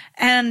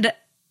 And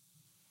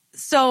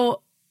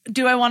so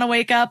do I want to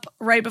wake up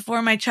right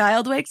before my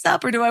child wakes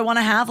up, or do I want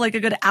to have like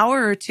a good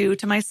hour or two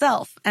to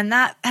myself? And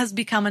that has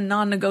become a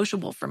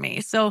non-negotiable for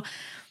me. So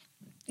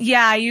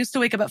yeah, I used to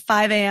wake up at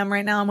 5 a.m.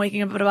 Right now I'm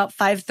waking up at about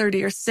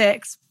 5:30 or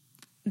 6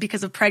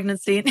 because of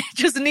pregnancy and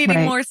just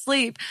needing more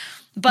sleep.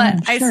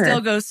 But I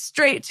still go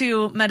straight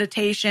to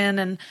meditation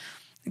and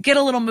get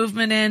a little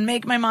movement in,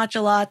 make my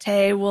matcha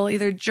latte. We'll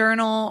either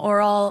journal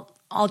or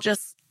I'll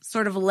just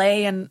sort of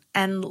lay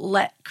and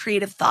let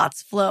creative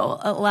thoughts flow,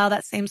 allow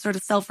that same sort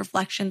of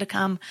self-reflection to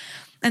come.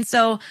 And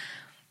so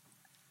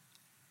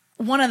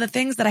one of the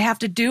things that I have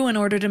to do in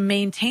order to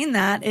maintain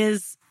that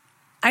is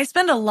I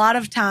spend a lot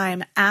of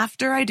time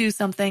after I do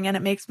something and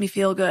it makes me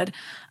feel good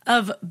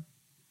of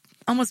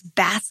almost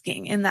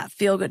basking in that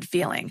feel-good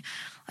feeling.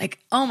 Like,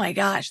 oh my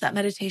gosh, that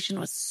meditation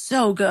was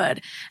so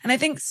good. And I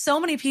think so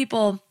many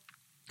people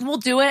will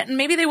do it and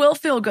maybe they will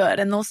feel good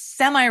and they'll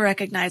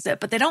semi-recognize it,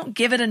 but they don't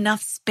give it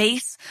enough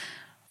space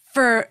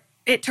for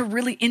it to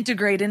really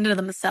integrate into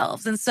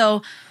themselves. And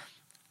so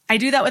I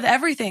do that with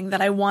everything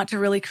that I want to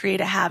really create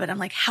a habit. I'm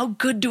like, how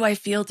good do I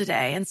feel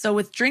today? And so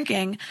with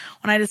drinking,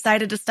 when I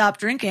decided to stop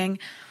drinking,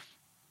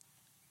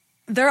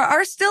 there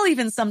are still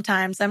even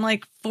sometimes, I'm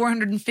like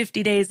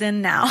 450 days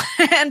in now.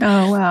 And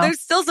there's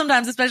still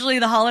sometimes, especially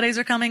the holidays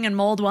are coming and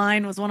mulled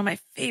wine was one of my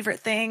favorite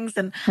things.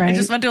 And I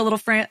just went to a little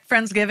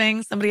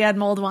Friendsgiving. Somebody had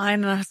mulled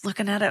wine and I was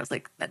looking at it. I was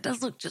like, that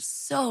does look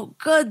just so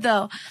good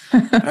though.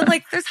 But I'm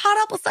like, there's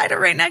hot apple cider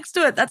right next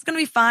to it. That's going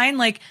to be fine.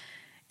 Like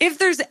if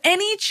there's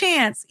any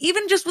chance,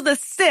 even just with a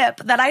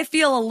sip, that I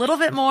feel a little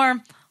bit more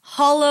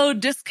hollow,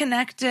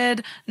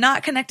 disconnected,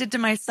 not connected to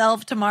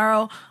myself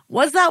tomorrow,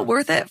 was that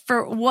worth it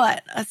for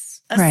what? A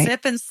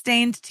sip and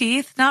stained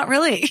teeth? Not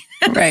really.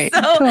 Right.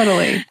 So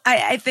totally.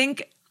 I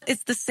think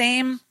it's the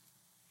same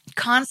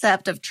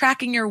concept of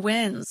tracking your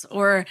wins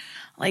or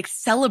like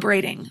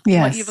celebrating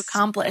what you've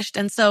accomplished.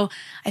 And so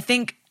I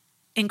think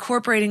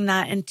incorporating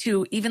that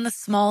into even the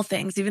small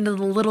things, even to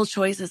the little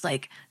choices,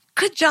 like,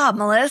 good job,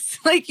 Melissa.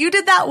 Like you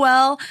did that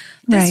well.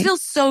 This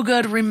feels so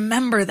good.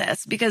 Remember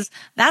this, because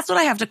that's what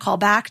I have to call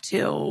back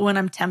to when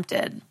I'm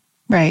tempted.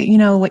 Right. You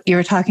know, what you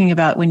were talking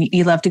about when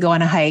you love to go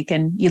on a hike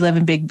and you live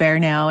in Big Bear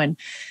now and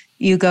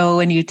you go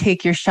and you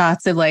take your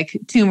shots of like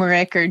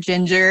turmeric or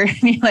ginger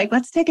and you're like,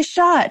 let's take a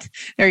shot.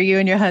 Or you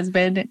and your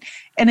husband.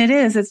 And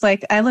it's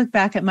like, I look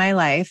back at my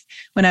life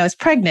when I was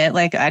pregnant,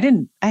 like I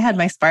had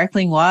my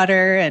sparkling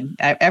water and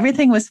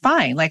everything was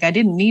fine. Like I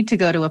didn't need to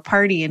go to a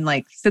party and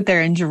like sit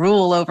there and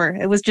drool over.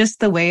 It was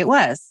just the way it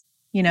was,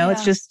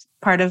 it's just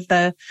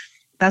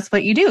that's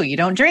what you do. You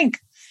don't drink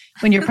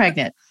when you're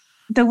pregnant.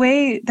 The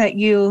way that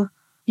your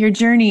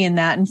journey in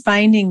that and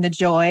finding the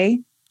joy,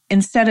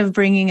 instead of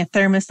bringing a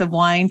thermos of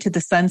wine to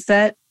the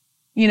sunset,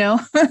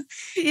 yes.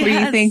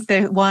 Where you think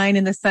the wine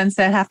and the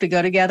sunset have to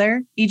go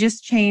together, you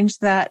just change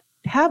that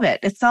habit.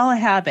 It's all a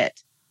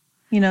habit.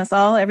 It's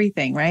all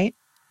everything, right?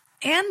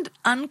 And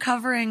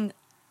uncovering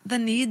the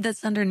need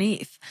that's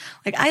underneath.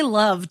 Like, I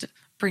loved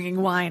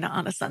bringing wine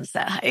on a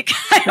sunset hike.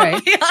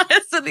 I'll be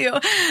honest with you.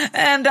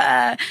 And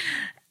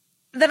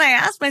then I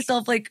asked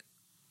myself, like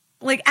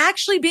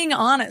actually being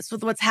honest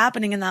with what's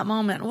happening in that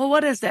moment. Well,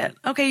 what is it?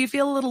 Okay, you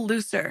feel a little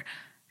looser.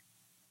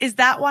 Is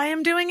that why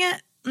I'm doing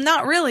it?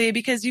 Not really,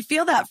 because you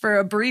feel that for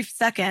a brief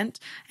second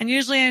and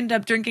usually end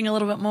up drinking a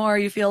little bit more.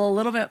 You feel a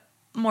little bit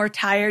more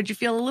tired. You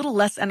feel a little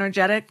less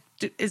energetic.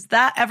 Is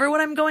that ever what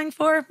I'm going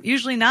for?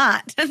 Usually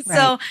not. And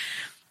so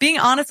being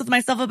honest with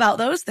myself about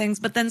those things,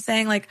 but then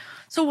saying like,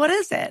 so what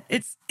is it?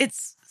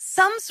 It's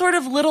some sort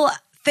of little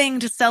thing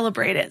to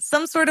celebrate it.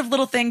 Some sort of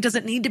little thing. Does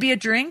it need to be a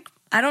drink?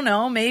 I don't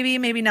know. Maybe,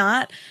 maybe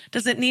not.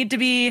 Does it need to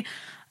be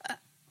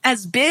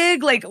as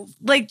big?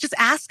 Like just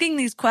asking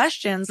these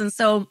questions. And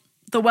so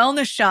the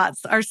wellness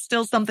shots are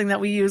still something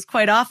that we use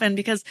quite often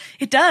because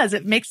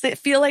it makes it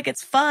feel like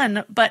it's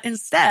fun, but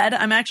instead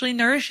I'm actually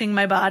nourishing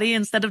my body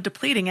instead of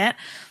depleting it.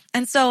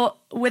 And so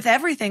with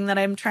everything that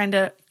I'm trying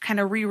to kind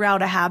of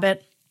reroute a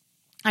habit,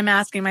 I'm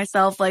asking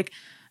myself like,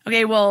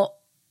 okay, well,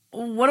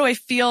 what do I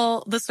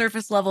feel the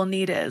surface level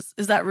need is?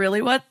 Is that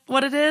really what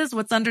it is?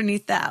 What's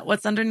underneath that?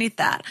 What's underneath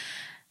that?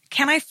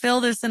 Can I fill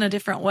this in a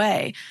different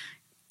way?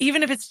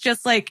 Even if it's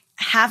just like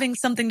having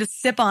something to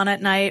sip on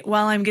at night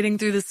while I'm getting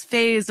through this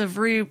phase of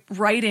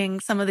rewriting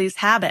some of these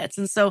habits.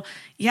 And so,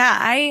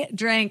 I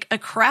drank a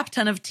crap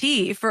ton of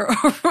tea for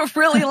a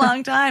really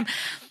long time.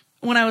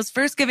 When I was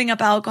first giving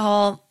up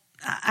alcohol,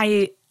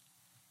 I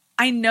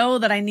know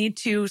that I need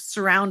to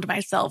surround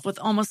myself with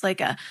almost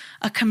like a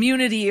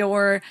community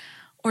or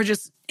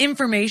just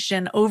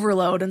information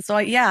overload. And so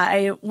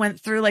I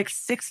went through like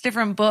 6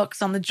 different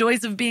books on the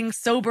joys of being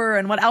sober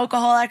and what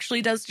alcohol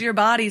actually does to your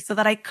body so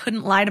that I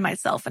couldn't lie to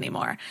myself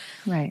anymore.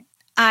 Right.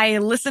 I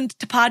listened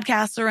to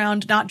podcasts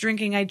around not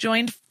drinking. I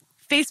joined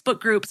Facebook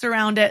groups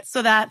around it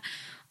so that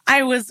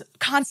I was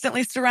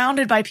constantly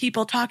surrounded by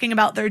people talking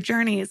about their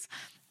journeys.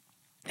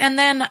 And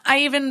then I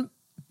even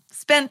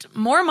spent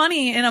more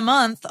money in a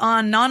month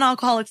on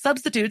non-alcoholic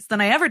substitutes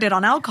than I ever did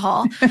on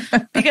alcohol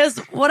because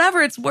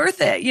whatever, it's worth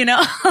it,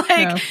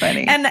 like,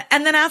 funny. And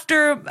then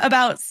after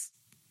about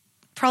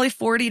probably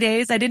 40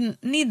 days, I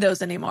didn't need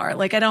those anymore.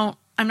 Like I'm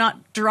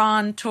not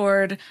drawn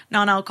toward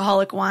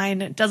non-alcoholic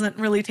wine. It doesn't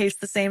really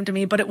taste the same to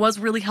me, but it was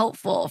really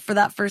helpful for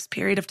that first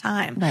period of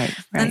time. Right.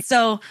 And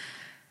so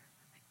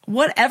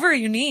whatever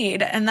you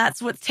need, and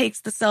that's what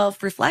takes the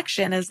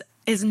self-reflection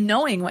is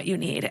knowing what you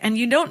need. And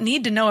you don't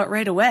need to know it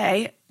right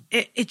away.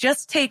 It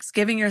just takes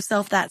giving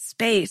yourself that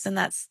space and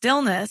that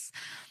stillness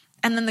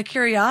and then the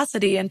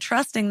curiosity and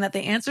trusting that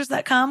the answers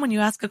that come when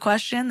you ask a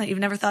question that you've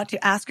never thought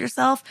to ask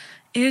yourself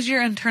is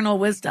your internal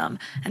wisdom,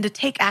 and to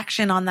take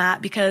action on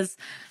that because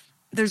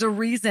there's a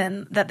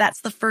reason that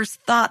that's the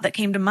first thought that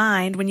came to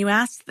mind when you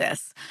asked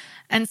this.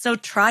 And so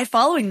try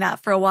following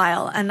that for a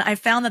while. And I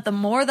found that the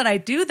more that I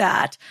do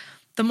that,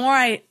 the more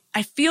I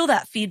feel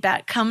that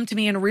feedback come to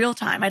me in real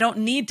time. I don't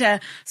need to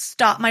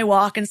stop my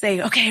walk and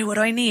say, okay, what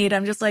do I need?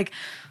 I'm just like,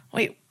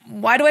 wait,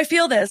 why do I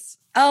feel this?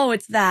 Oh,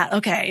 it's that.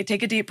 Okay,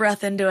 take a deep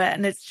breath into it.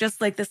 And it's just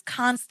like this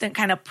constant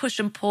kind of push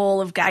and pull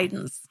of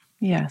guidance.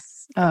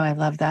 Yes. Oh, I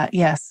love that.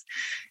 Yes.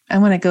 I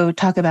want to go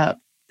talk about,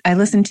 I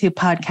listened to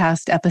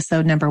podcast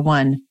episode number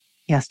 1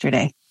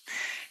 yesterday.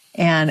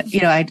 And,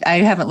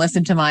 I haven't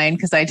listened to mine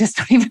because I just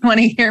don't even want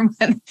to hear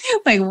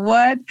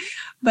what.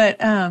 But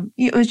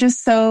it was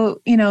just so,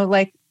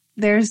 like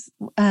there's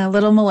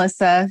little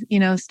Melissa,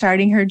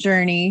 starting her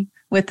journey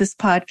with this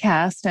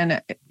podcast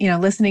and,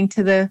 listening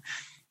to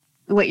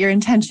what your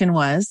intention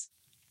was.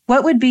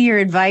 What would be your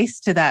advice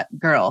to that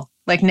girl?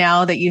 Like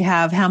now that you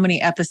have how many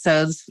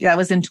episodes? That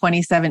was in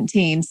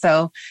 2017.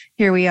 So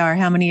here we are,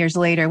 how many years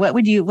later? What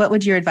would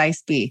your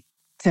advice be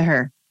to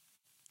her?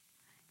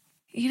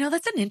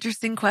 That's an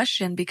interesting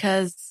question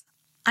because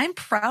I'm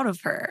proud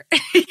of her.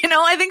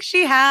 I think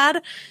she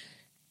had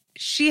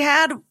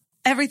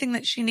everything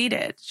that she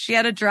needed. She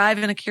had a drive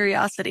and a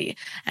curiosity,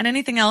 and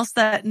anything else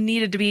that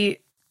needed to be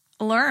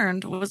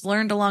learned was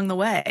learned along the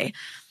way.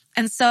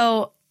 And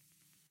so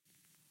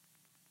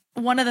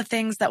one of the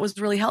things that was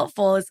really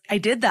helpful is I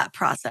did that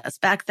process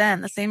back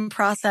then, the same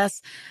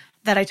process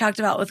that I talked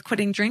about with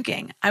quitting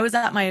drinking. I was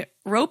at my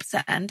rope's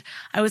end.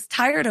 I was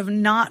tired of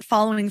not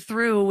following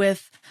through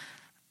with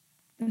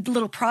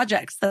little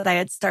projects that I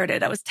had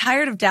started. I was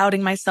tired of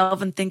doubting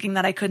myself and thinking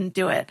that I couldn't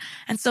do it.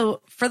 And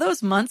so for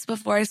those months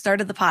before I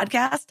started the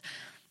podcast,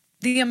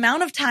 the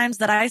amount of times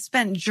that I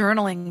spent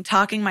journaling,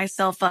 talking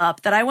myself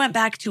up, that I went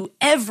back to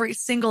every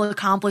single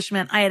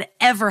accomplishment I had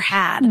ever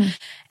had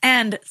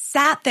and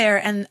sat there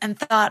and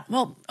thought,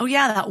 well, oh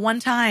yeah, that one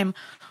time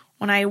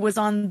when I was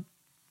on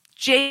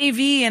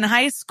JV in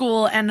high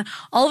school and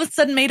all of a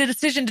sudden made a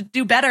decision to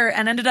do better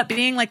and ended up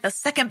being like the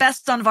second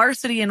best on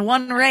varsity in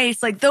one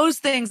race, like those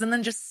things. And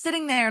then just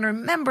sitting there and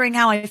remembering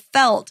how I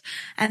felt.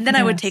 And then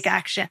I would take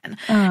action.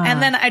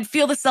 And then I'd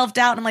feel the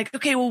self-doubt. And I'm like,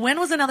 okay, well, when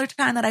was another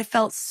time that I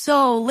felt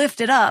so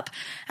lifted up?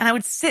 And I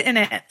would sit in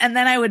it and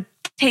then I would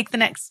take the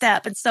next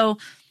step. And so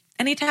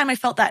anytime I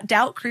felt that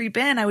doubt creep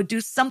in, I would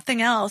do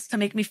something else to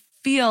make me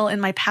feel in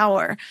my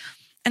power.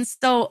 And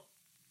so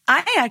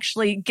I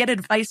actually get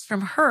advice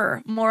from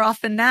her more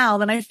often now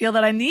than I feel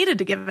that I needed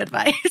to give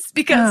advice,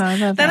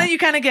 because then you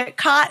kind of get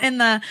caught in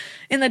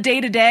the day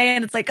to day,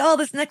 and it's like, oh,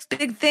 this next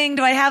big thing,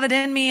 do I have it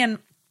in me? And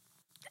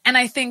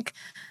I think,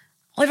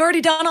 well, I've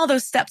already done all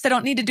those steps. I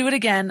don't need to do it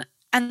again.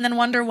 And then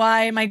wonder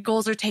why my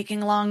goals are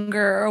taking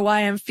longer, or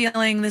why I'm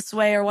feeling this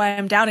way, or why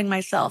I'm doubting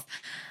myself.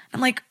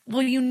 I'm like,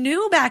 well, you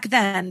knew back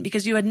then,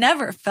 because you had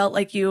never felt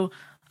like you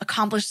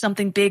accomplished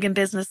something big in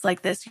business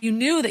like this. You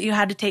knew that you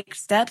had to take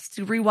steps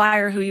to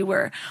rewire who you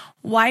were.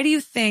 Why do you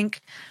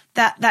think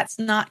that that's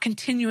not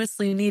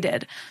continuously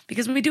needed?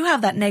 Because we do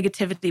have that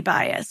negativity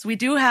bias. We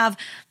do have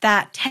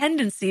that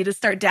tendency to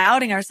start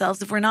doubting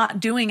ourselves if we're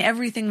not doing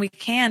everything we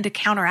can to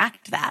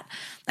counteract that.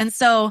 And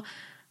so,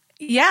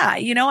 yeah,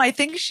 I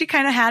think she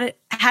kind of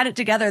had it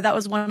together. That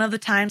was one of the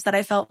times that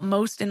I felt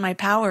most in my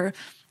power.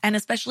 And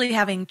especially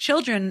having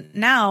children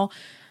now,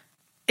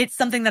 it's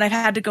something that I've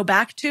had to go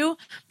back to,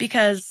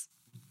 because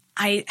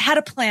I had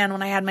a plan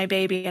when I had my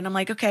baby, and I'm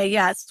like, okay,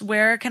 yes,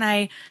 where can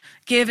I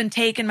give and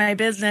take in my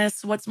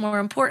business? What's more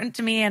important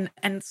to me,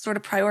 and sort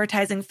of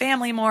prioritizing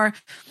family more.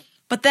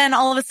 But then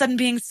all of a sudden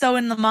being so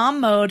in the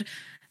mom mode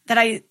that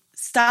I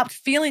stopped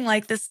feeling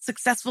like this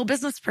successful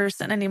business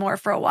person anymore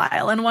for a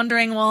while, and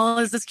wondering, well,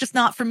 is this just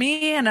not for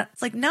me? And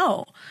it's like,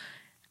 no,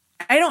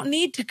 I don't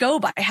need to go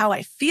by how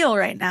I feel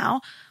right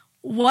now.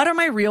 What are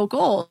my real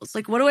goals?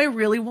 Like, what do I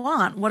really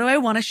want? What do I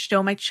want to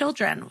show my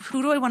children?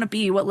 Who do I want to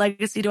be? What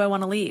legacy do I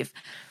want to leave?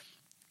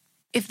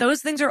 If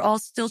those things are all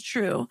still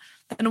true,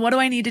 then what do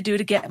I need to do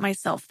to get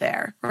myself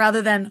there,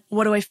 rather than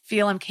what do I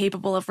feel I'm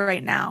capable of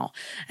right now?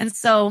 And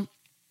so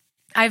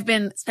I've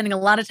been spending a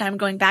lot of time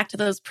going back to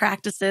those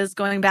practices,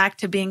 going back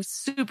to being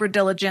super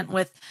diligent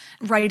with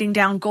writing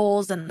down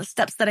goals and the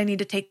steps that I need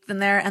to take them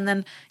there. And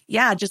then,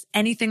 just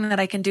anything that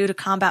I can do to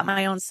combat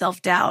my own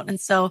self-doubt. And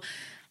so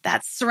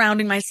that's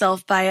surrounding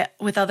myself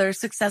with other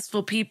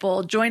successful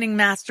people, joining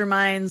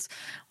masterminds,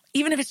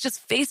 even if it's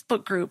just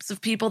Facebook groups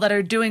of people that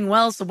are doing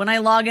well. So when I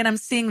log in, I'm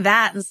seeing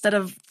that instead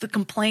of the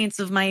complaints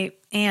of my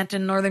aunt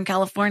in Northern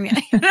California.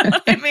 You know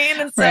what I mean?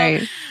 And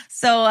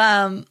so,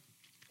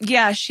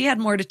 right. She had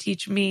more to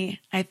teach me,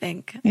 I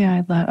think.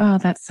 Yeah,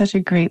 that's such a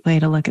great way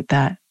to look at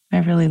that. I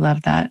really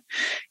love that.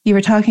 You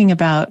were talking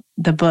about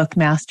the book,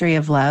 Mastery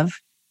of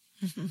Love,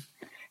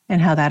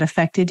 and how that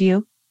affected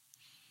you.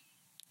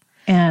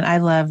 And I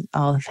love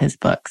all of his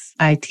books.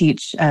 I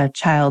teach a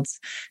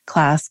child's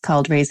class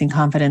called Raising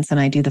Confidence, and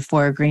I do the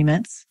 4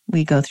 agreements.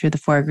 We go through the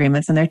 4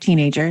 agreements, and they're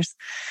teenagers.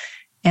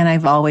 And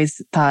I've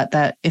always thought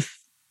that if,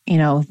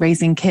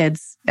 raising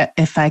kids,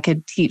 if I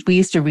could teach, we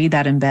used to read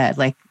that in bed,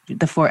 like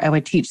I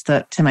would teach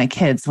to my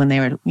kids when they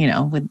were,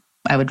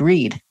 I would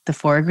read the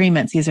 4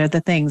 agreements. These are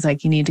the things,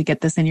 like, you need to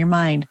get this in your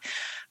mind.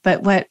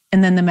 And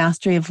then the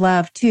mastery of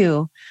love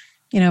too.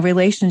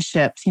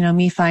 Relationships,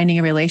 me finding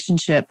a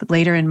relationship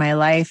later in my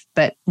life,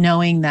 but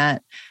knowing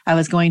that I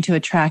was going to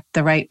attract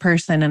the right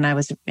person,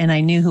 and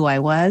I knew who I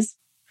was.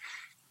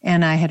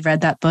 And I had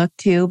read that book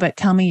too, but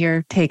tell me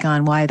your take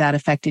on why that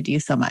affected you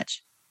so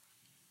much.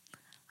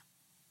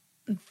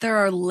 There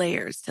are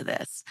layers to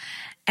this.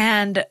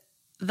 And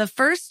the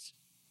first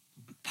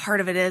part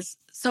of it is,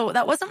 so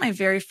that wasn't my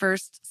very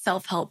first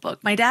self-help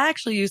book. My dad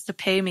actually used to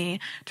pay me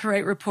to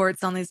write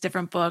reports on these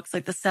different books,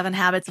 like the 7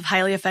 Habits of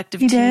Highly Effective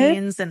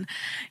Teens. And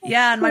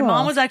and my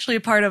mom was actually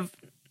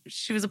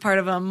she was a part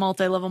of a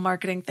multi-level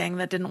marketing thing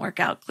that didn't work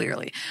out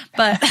clearly.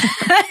 But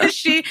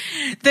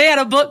they had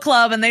a book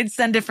club, and they'd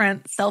send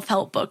different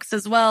self-help books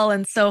as well.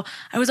 And so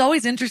I was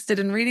always interested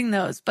in reading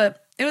those.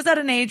 But it was at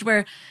an age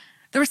where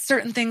there were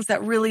certain things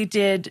that really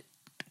did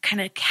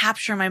kind of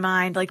capture my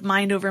mind, like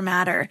mind over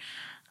matter.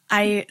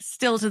 I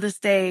still to this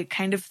day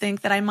kind of think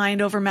that I mind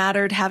over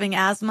mattered having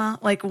asthma.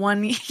 Like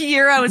one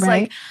year I was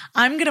like,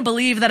 I'm going to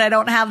believe that I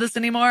don't have this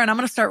anymore, and I'm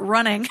going to start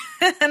running.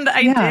 And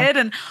I did.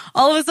 And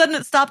all of a sudden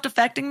it stopped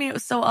affecting me. It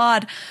was so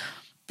odd.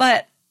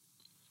 But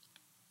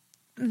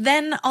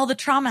then all the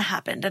trauma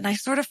happened, and I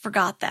sort of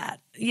forgot that.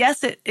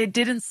 Yes, it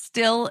did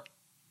instill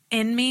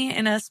in me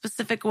in a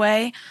specific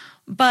way,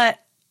 but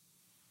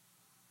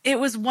it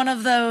was one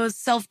of those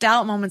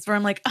self-doubt moments where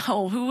I'm like,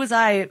 oh, who was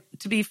I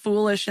to be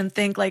foolish and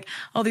think like,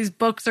 oh, these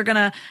books are going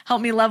to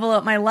help me level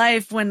up my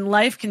life, when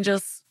life can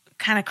just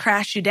kind of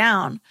crash you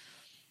down.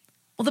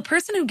 Well, the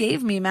person who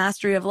gave me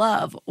Mastery of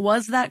Love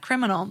was that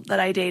criminal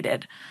that I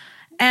dated.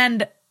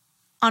 And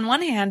on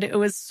one hand, it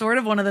was sort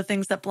of one of the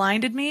things that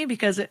blinded me,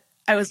 because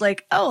I was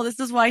like, oh, this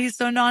is why he's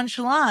so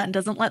nonchalant,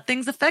 doesn't let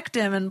things affect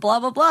him, and blah,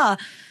 blah, blah.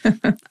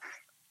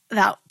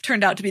 That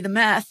turned out to be the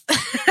meth.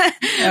 But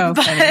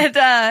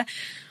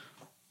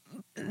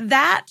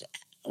that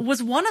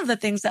was one of the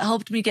things that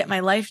helped me get my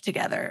life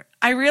together.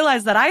 I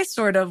realized that I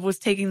sort of was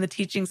taking the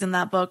teachings in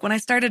that book. When I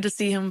started to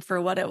see him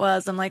for what it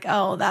was, I'm like,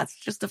 oh, that's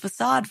just a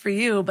facade for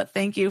you, but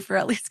thank you for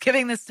at least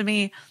giving this to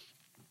me.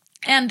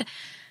 And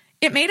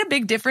it made a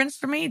big difference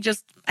for me.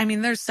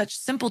 There's such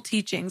simple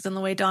teachings in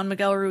the way Don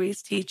Miguel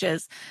Ruiz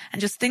teaches,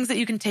 and just things that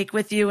you can take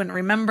with you and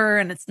remember,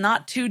 and it's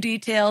not too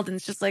detailed, and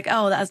it's just like,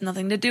 oh, that has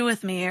nothing to do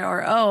with me,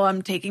 or, oh,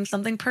 I'm taking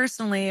something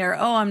personally, or,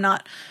 oh, I'm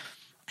not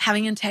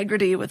having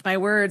integrity with my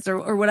words,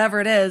 or whatever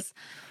it is.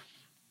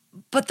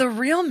 But the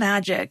real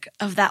magic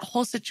of that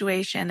whole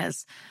situation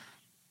is,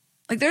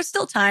 like, there's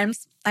still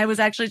times. I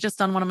was actually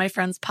just on one of my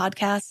friend's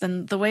podcasts,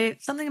 and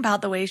something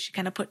about the way she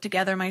kind of put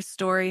together my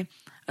story,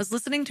 I was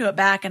listening to it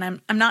back, and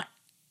I'm not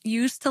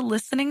used to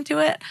listening to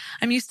it.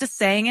 I'm used to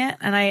saying it,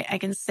 and I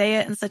can say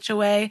it in such a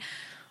way.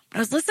 But I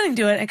was listening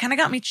to it, and it kind of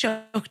got me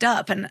choked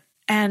up.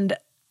 And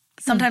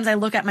sometimes I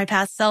look at my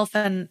past self,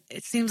 and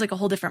it seems like a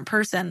whole different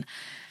person.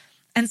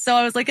 And so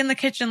I was like in the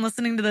kitchen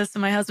listening to this,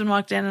 and my husband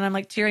walked in, and I'm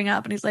like tearing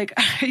up, and he's like,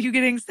 are you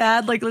getting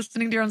sad, like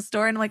listening to your own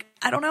story? And I'm like,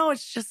 I don't know.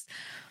 It's just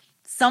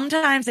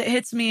sometimes it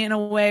hits me in a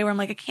way where I'm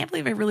like, I can't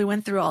believe I really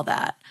went through all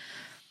that.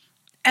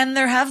 And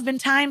there have been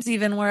times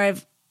even where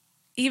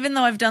even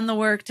though I've done the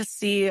work to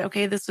see,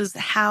 okay, this was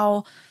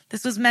how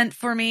this was meant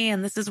for me,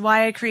 and this is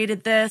why I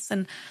created this.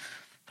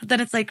 But then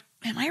it's like,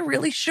 am I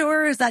really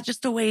sure? Is that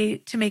just a way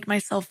to make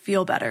myself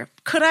feel better?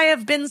 Could I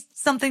have been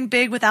something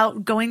big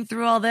without going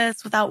through all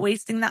this, without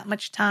wasting that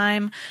much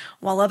time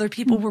while other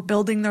people were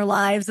building their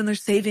lives and their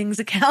savings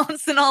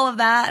accounts and all of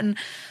that?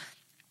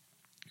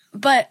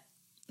 But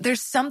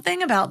there's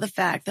something about the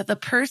fact that the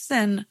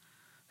person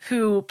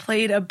who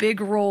played a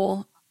big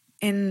role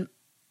in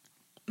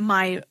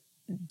my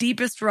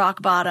deepest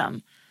rock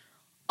bottom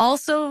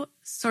also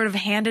sort of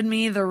handed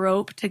me the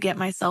rope to get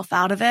myself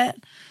out of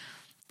it,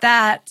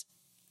 that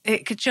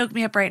it could choke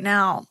me up right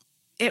now.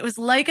 It was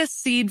like a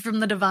seed from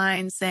the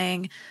divine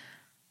saying,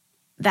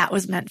 that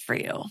was meant for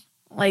you.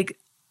 Like,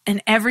 in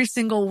every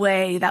single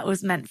way, that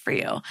was meant for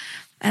you.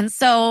 And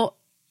so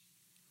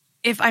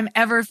if I'm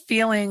ever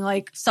feeling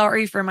like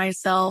sorry for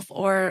myself,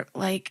 or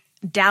like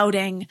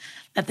doubting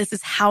that this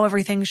is how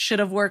everything should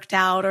have worked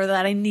out, or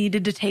that I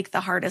needed to take the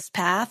hardest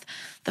path,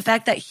 the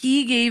fact that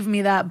he gave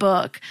me that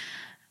book,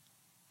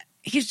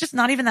 he's just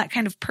not even that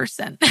kind of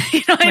person.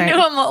 I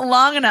knew him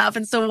long enough.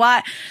 And so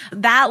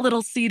that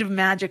little seed of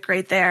magic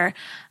right there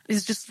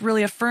is just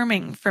really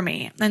affirming for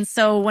me. And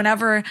so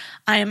whenever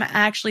I'm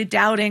actually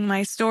doubting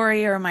my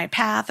story or my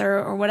path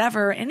or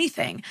whatever,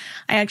 anything,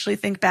 I actually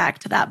think back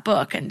to that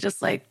book and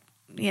just like,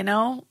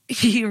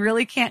 you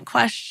really can't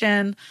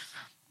question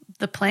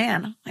the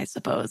plan, I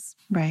suppose.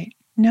 Right.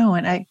 No.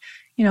 And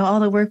all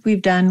the work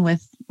we've done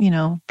with,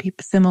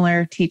 people,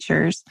 similar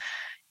teachers,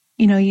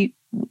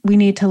 we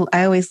need to,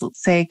 I always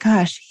say,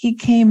 gosh, he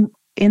came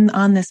in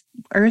on this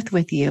earth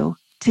with you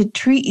to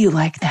treat you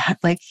like that.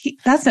 Like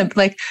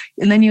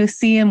and then you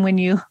see him when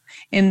you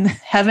in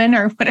heaven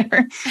or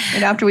whatever.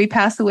 And after we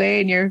pass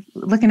away and you're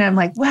looking at him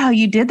like, wow,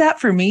 you did that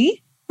for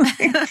me.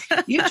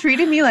 You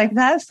treated me like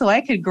that so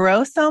I could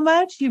grow so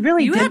much. You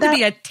really did that. You had to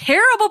be a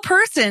terrible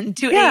person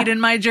to aid in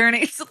my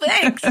journey. So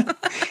thanks.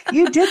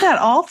 You did that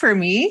all for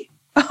me.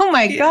 Oh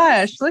my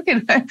gosh. Look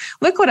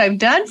what I've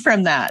done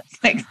from that.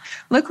 Like,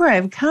 look where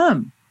I've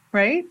come.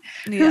 Right.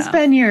 Yeah. Who's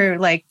been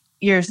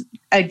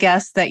a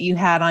guest that you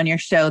had on your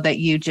show that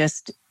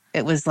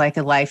it was like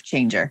a life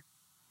changer?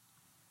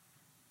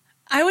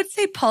 I would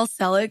say Paul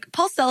Selig.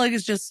 Paul Selig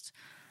is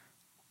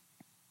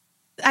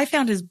I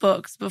found his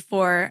books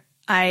before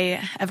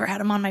I ever had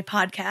him on my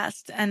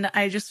podcast. And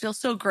I just feel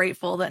so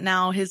grateful that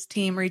now his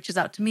team reaches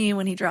out to me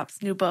when he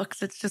drops new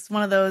books. It's just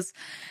one of those,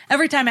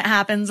 every time it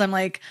happens, I'm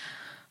like,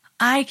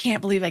 I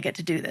can't believe I get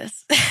to do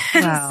this.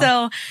 Wow.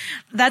 So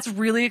that's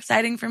really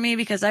exciting for me,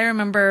 because I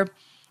remember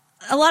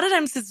a lot of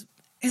times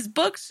his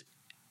books,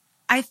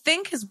 I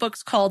think his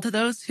book's called To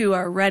Those Who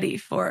Are Ready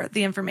for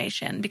the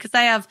Information, because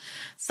I have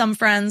some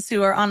friends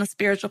who are on a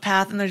spiritual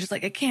path and they're just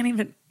like, I can't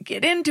even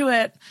get into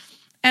it.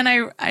 And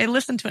I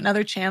listened to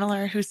another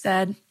channeler who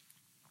said,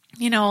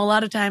 a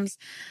lot of times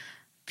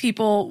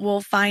people will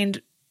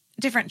find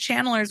different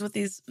channelers with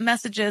these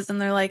messages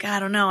and they're like, I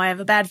don't know, I have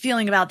a bad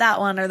feeling about that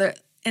one.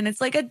 And it's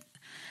like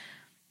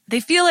they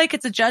feel like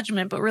it's a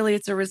judgment, but really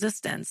it's a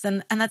resistance.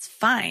 And that's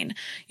fine.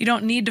 You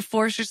don't need to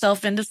force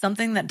yourself into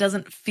something that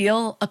doesn't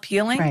feel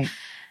appealing. Right.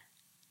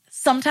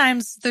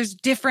 Sometimes there's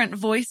different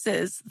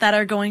voices that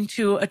are going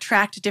to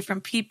attract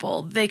different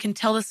people. They can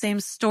tell the same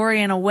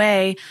story in a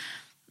way.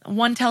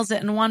 One tells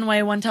it in one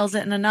way, one tells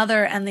it in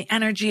another, and the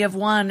energy of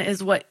one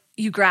is what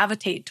you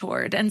gravitate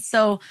toward. And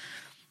so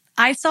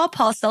I saw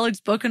Paul Selig's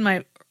books in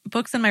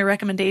my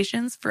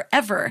recommendations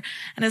forever.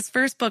 And his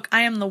first book,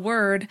 I Am the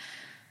Word,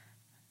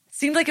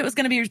 seemed like it was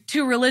going to be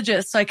too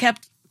religious. So I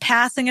kept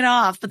passing it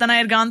off. But then I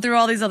had gone through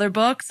all these other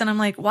books and I'm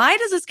like, why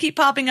does this keep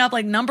popping up?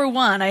 Like number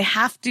one, I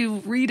have to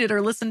read it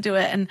or listen to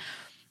it. And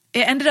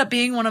it ended up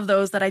being one of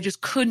those that I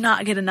just could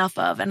not get enough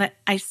of. And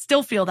I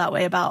still feel that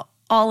way about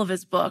all of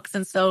his books.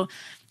 And so,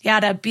 yeah,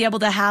 to be able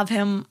to have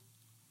him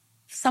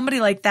somebody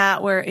like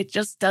that where it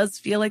just does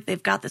feel like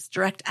they've got this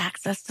direct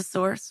access to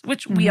source,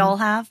 which we all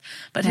have,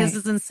 but his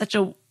is in such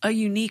a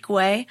unique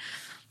way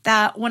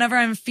that whenever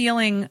I'm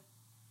feeling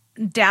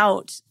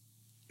doubt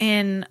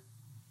in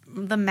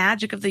the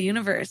magic of the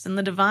universe and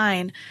the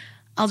divine,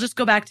 I'll just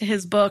go back to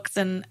his books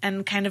and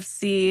kind of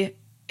see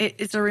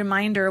it's a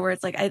reminder where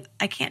it's like,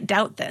 I can't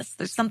doubt this.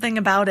 There's something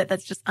about it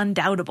that's just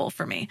undoubtable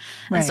for me.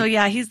 Right. And so,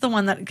 yeah, he's the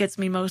one that gets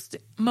me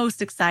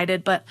most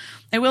excited. But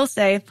I will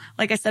say,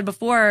 like I said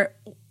before,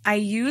 I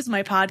use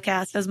my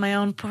podcast as my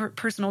own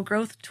personal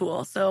growth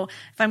tool. So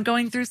if I'm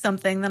going through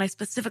something, then I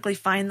specifically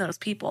find those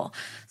people.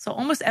 So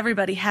almost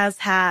everybody has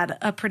had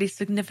a pretty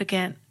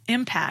significant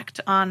impact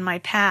on my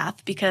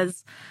path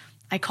because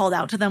I called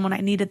out to them when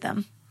I needed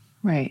them.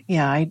 Right.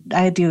 Yeah,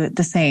 I do it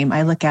the same.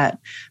 I look at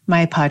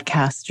my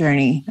podcast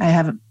journey. I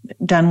haven't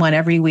done one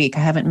every week. I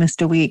haven't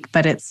missed a week,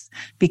 but it's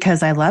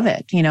because I love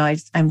it. You know,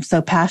 I'm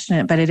so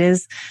passionate, but it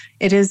is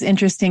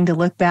interesting to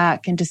look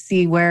back and to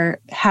see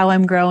how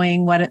I'm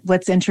growing,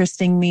 what's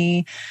interesting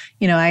me.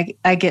 You know,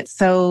 I get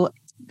so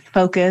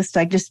focused,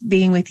 like just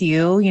being with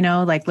you, you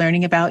know, like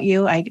learning about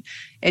you.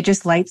 It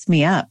just lights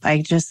me up.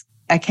 I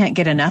can't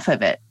get enough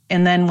of it.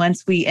 And then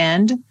once we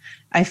end,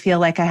 I feel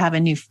like I have a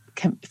new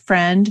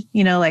friend,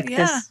 you know, like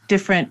this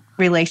different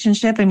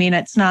relationship. I mean,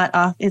 it's not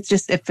off. It's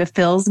just, it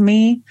fulfills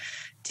me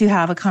to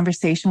have a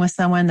conversation with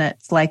someone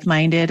that's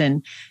like-minded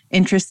and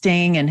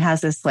interesting and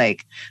has this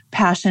like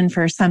passion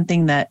for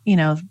something that, you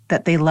know,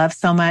 that they love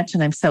so much.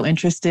 And I'm so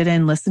interested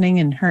in listening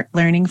and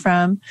learning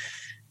from.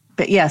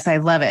 But yes, I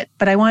love it.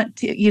 But I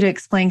want you to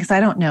explain, because I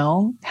don't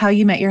know how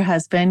you met your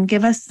husband.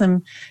 Give us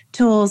some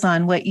tools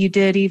on what you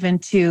did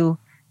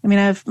I mean,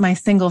 I have my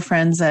single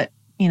friends that,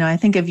 you know, I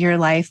think of your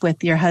life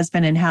with your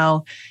husband and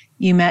how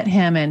you met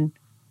him and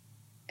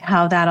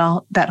how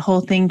that whole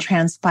thing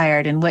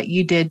transpired and what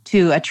you did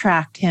to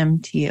attract him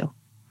to you.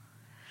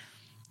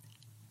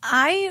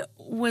 I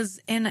was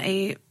in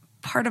a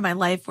part of my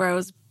life where I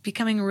was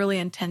becoming really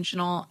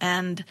intentional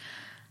and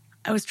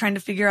I was trying to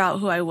figure out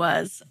who I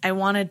was. I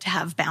wanted to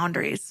have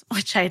boundaries,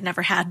 which I had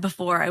never had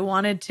before. I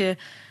wanted to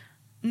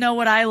know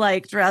what I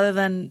liked rather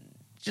than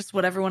just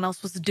what everyone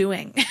else was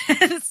doing.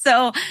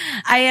 So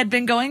I had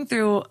been going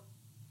through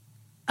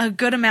a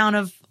good amount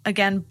of,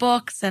 again,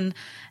 books and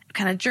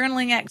kind of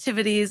journaling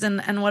activities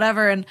and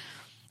whatever. And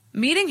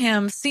meeting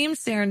him seemed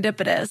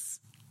serendipitous.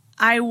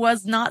 I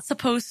was not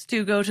supposed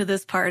to go to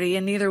this party,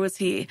 and neither was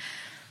he.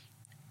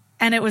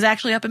 And it was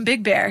actually up in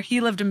Big Bear. He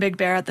lived in Big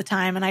Bear at the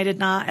time, and I did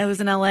not. I was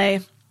in LA.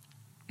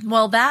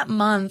 Well, that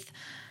month,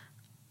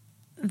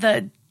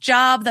 the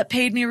job that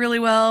paid me really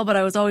well, but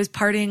I was always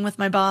partying with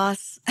my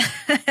boss,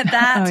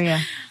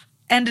 that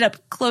ended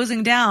up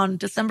closing down.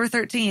 December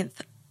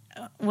 13th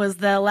was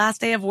the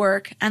last day of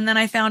work. And then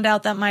I found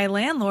out that my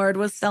landlord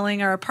was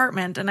selling our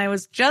apartment. And I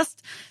was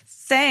just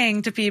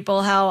saying to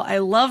people how I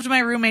loved my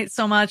roommate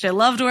so much. I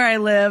loved where I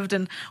lived,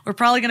 and we're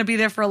probably going to be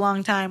there for a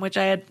long time, which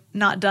I had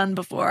not done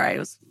before.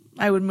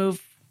 I would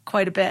move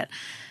quite a bit.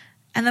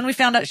 And then we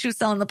found out she was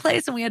selling the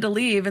place and we had to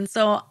leave. And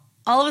so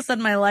all of a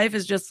sudden my life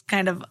is just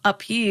kind of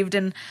upheaved.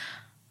 And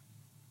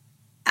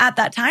at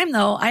that time,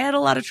 though, I had a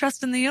lot of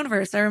trust in the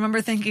universe. I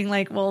remember thinking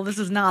like, well, this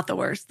is not the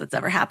worst that's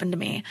ever happened to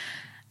me.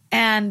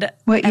 And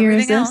what year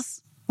is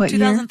this? What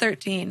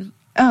 2013. Year?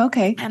 Oh,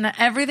 okay. And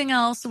everything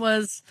else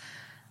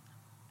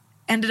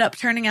ended up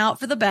turning out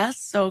for the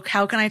best. So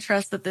how can I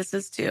trust that this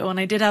is too? And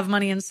I did have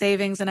money in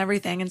savings and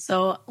everything. And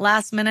so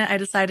last minute, I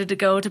decided to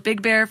go to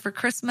Big Bear for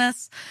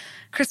Christmas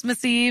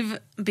Eve,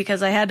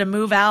 because I had to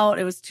move out.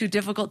 It was too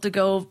difficult to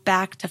go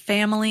back to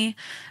family.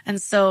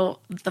 And so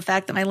the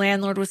fact that my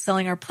landlord was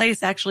selling our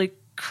place actually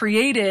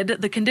created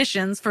the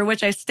conditions for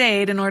which I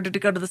stayed in order to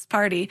go to this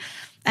party.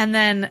 And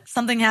then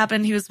something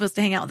happened. He was supposed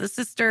to hang out with his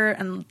sister,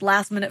 and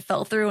last minute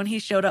fell through, and he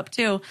showed up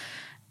too.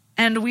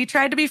 And we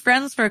tried to be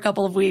friends for a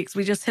couple of weeks.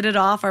 We just hit it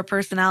off, our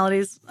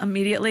personalities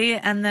immediately.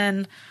 And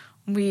then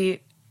we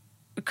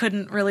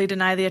couldn't really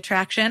deny the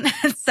attraction.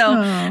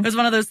 So It was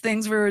one of those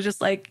things where we were just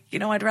like, you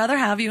know, I'd rather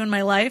have you in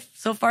my life.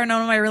 So far,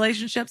 none of my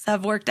relationships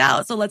have worked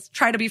out. So let's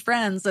try to be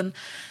friends. And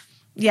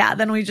yeah,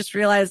 then we just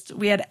realized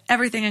we had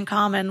everything in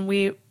common.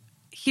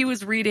 He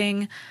was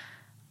reading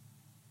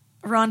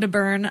Rhonda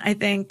Byrne, I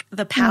think,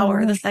 The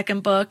Power, the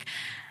second book.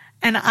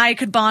 And I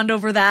could bond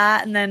over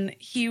that. And then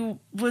he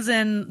was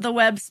in the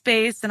web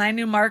space, and I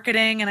knew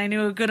marketing, and I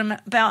knew a good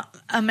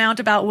amount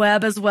about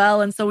web as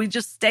well. And so we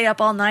just stay up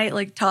all night,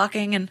 like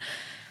talking.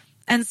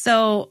 And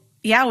so,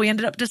 yeah, we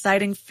ended up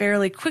deciding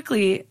fairly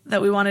quickly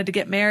that we wanted to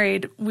get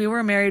married. We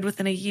were married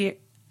within a year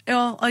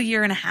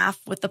and a half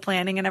with the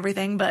planning and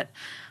everything. But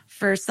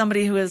for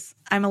somebody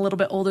I'm a little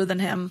bit older than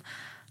him.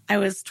 I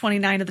was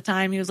 29 at the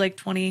time. He was like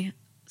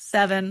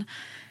 27.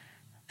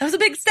 That was a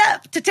big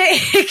step to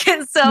take.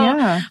 And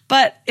so,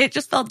 but it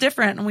just felt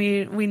different. And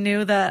we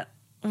knew that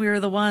we were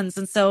the ones.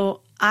 And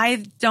so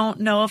I don't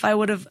know if I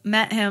would have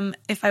met him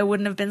if I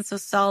wouldn't have been so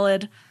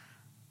solid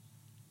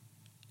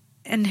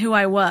in who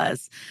I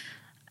was.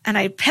 And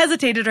I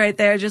hesitated right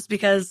there just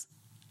because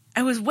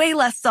I was way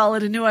less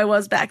solid in who I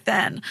was back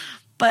then.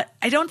 But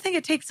I don't think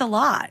it takes a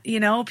lot.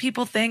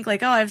 People think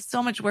like, oh, I have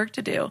so much work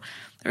to do.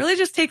 It really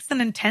just takes an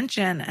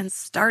intention and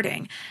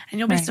starting. And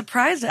you'll be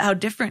surprised at how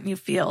different you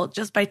feel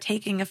just by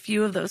taking a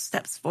few of those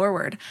steps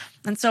forward.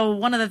 And so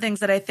one of the things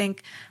that I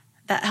think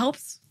that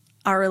helps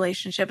our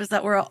relationship is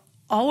that we're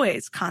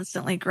always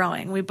constantly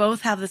growing. We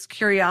both have this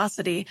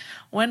curiosity.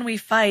 When we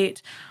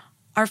fight,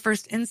 our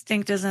first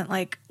instinct isn't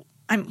like,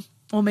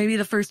 maybe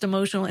the first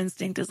emotional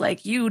instinct is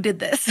like, you did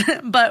this.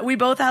 But we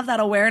both have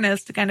that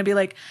awareness to kind of be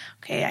like,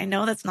 okay, I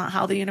know that's not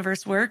how the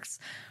universe works.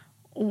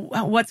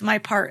 What's my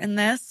part in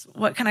this?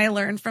 What can I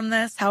learn from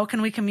this? How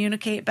can we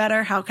communicate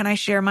better? How can I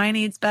share my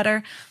needs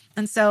better?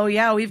 And so,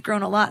 yeah, we've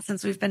grown a lot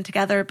since we've been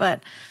together,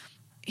 but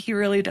he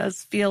really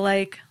does feel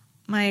like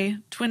my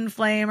twin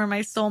flame or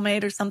my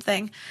soulmate or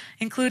something,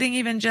 including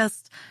even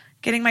just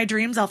getting my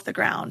dreams off the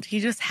ground.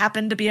 He just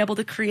happened to be able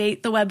to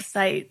create the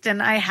website,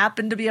 and I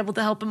happened to be able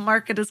to help him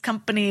market his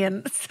company.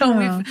 And so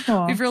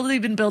we've really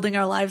been building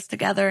our lives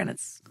together, and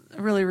it's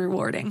really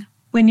rewarding.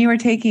 When you were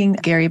taking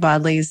Gary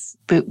Bodley's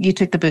you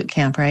took the boot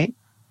camp, right?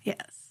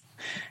 Yes.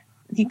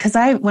 Because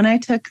when I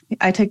took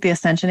the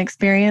Ascension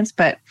experience,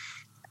 but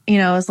it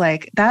was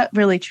like that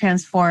really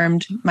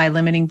transformed my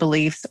limiting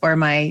beliefs or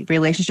my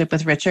relationship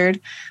with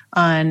Richard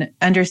on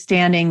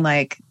understanding,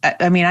 like,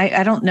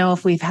 I don't know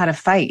if we've had a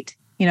fight,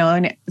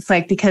 and it's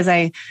like, because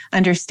I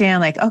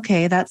understand, like,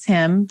 okay, that's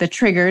him. The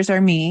triggers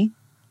are me.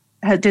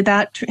 Did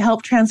that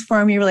help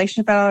transform your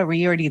relationship at all, or were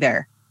you already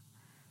there?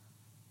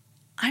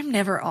 I'm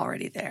never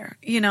already there.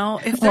 If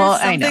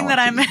there's something that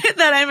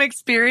I'm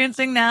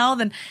experiencing now,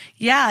 then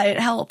yeah, it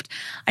helped.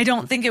 I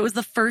don't think it was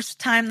the first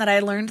time that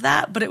I learned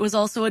that, but it was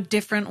also a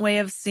different way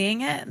of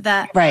seeing it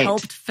that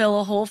helped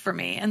fill a hole for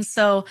me. And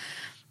so,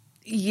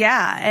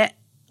 yeah,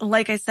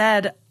 like I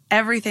said,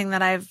 everything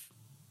that I've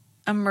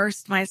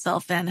immersed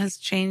myself in has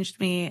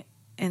changed me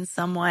in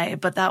some way,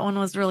 but that one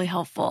was really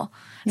helpful,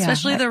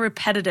 especially the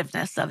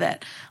repetitiveness of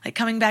it, like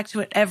coming back to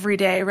it every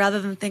day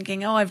rather than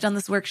thinking, oh, I've done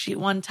this worksheet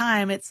one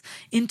time, it's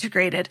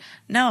integrated.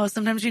 No,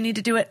 sometimes you need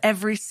to do it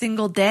every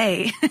single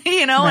day,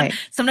 and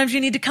sometimes you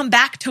need to come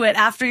back to it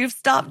after you've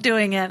stopped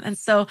doing it. And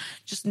so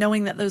just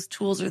knowing that those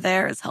tools are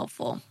there is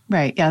helpful.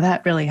 Right. Yeah,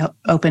 that really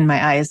opened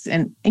my eyes.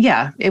 And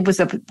yeah, it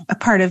was a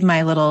part of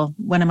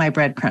one of my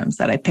breadcrumbs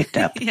that I picked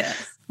up,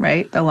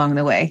 right, along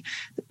the way.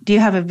 Do you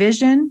have a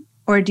vision?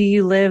 Or do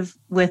you live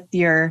with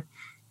your,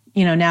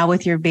 now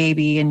with your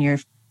baby and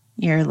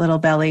your little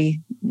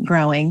belly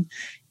growing?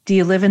 Do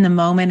you live in the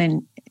moment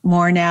and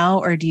more now,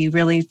 or do you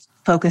really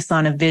focus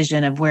on a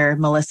vision of where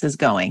Melissa's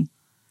going?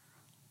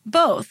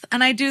 Both.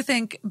 And I do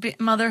think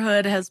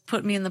motherhood has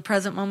put me in the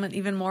present moment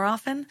even more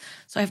often.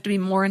 So I have to be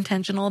more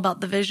intentional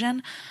about the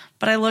vision.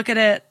 But I look at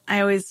it,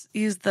 I always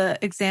use the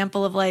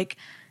example of like,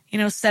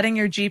 setting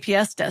your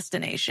GPS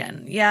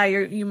destination. Yeah,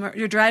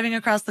 you're driving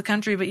across the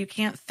country, but you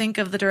can't think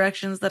of the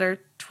directions that are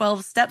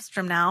 12 steps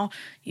from now.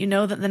 You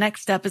know that the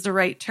next step is a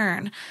right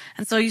turn.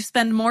 And so you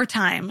spend more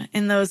time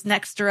in those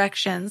next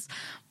directions.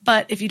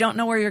 But if you don't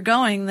know where you're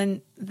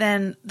going,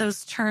 then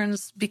those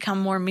turns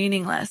become more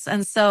meaningless.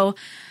 And so,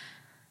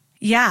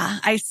 yeah,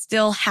 I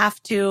still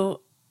have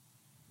to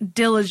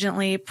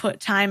diligently put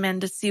time in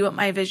to see what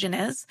my vision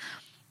is.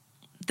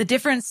 The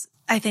difference,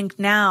 I think,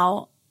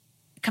 now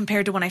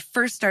compared to when I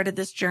first started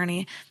this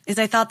journey is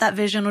I thought that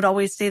vision would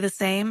always stay the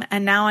same.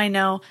 And now I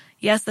know,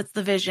 yes, that's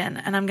the vision,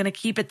 and I'm going to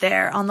keep it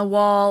there on the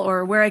wall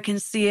or where I can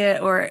see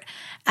it or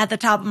at the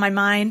top of my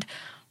mind.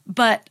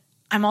 But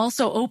I'm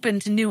also open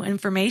to new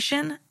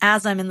information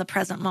as I'm in the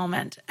present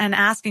moment and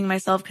asking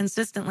myself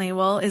consistently,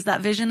 well, is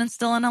that vision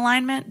still in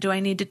alignment? Do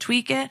I need to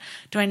tweak it?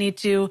 Do I need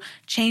to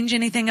change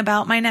anything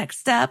about my next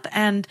step?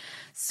 And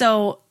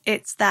so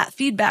it's that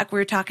feedback we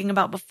were talking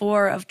about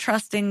before of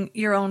trusting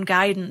your own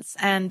guidance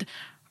and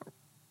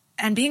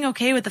being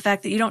okay with the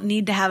fact that you don't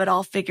need to have it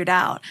all figured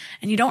out,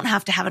 and you don't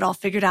have to have it all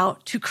figured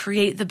out to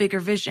create the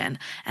bigger vision.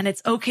 And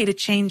it's okay to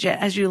change it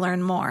as you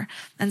learn more.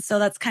 And so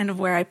that's kind of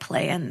where I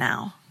play in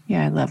now.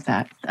 Yeah, I love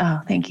that.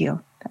 Oh, thank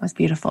you. That was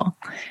beautiful.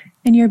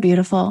 And you're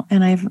beautiful.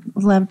 And I've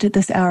loved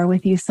this hour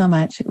with you so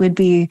much. It would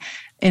be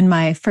in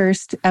my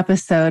first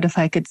episode if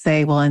I could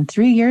say, well, in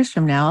 3 years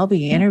from now, I'll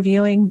be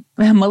interviewing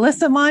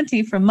Melissa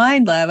Monte from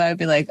Mind Love. I'd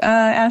be like,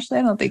 Ashley,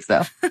 I don't think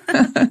so.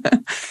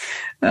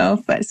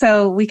 No, but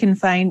so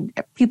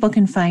people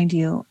can find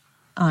you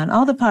on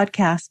all the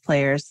podcast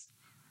players.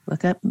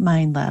 Look up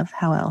Mind Love.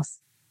 How else?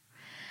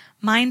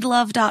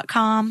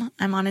 mindlove.com.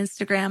 I'm on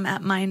Instagram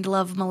at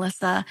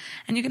mindlovemelissa.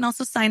 And you can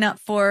also sign up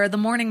for the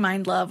Morning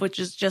Mind Love, which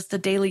is just a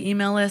daily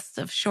email list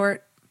of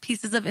short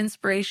pieces of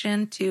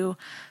inspiration to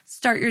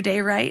start your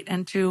day right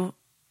and to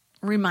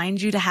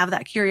remind you to have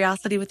that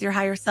curiosity with your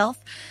higher self.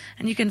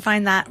 And you can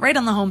find that right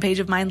on the homepage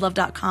of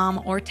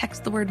mindlove.com or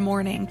text the word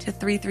morning to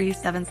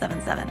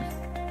 33777.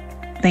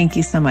 Thank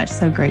you so much.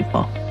 So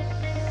grateful.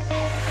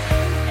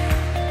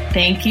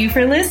 Thank you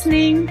for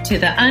listening to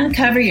the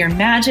Uncover Your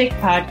Magic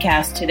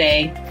podcast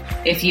today.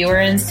 If you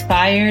were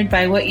inspired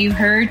by what you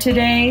heard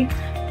today,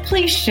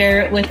 please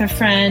share it with a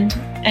friend.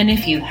 And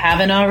if you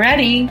haven't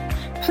already,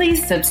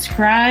 Please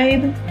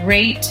subscribe,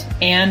 rate,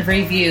 and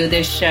review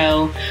this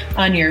show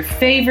on your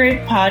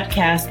favorite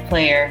podcast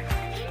player.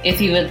 If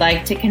you would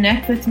like to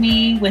connect with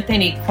me with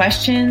any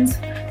questions,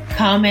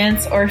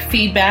 comments, or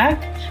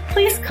feedback,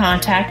 please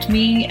contact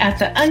me at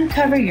the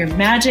Uncover Your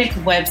Magic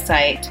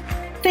website.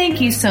 Thank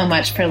you so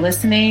much for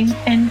listening,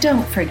 and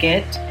don't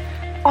forget,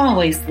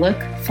 always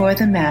look for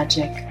the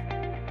magic.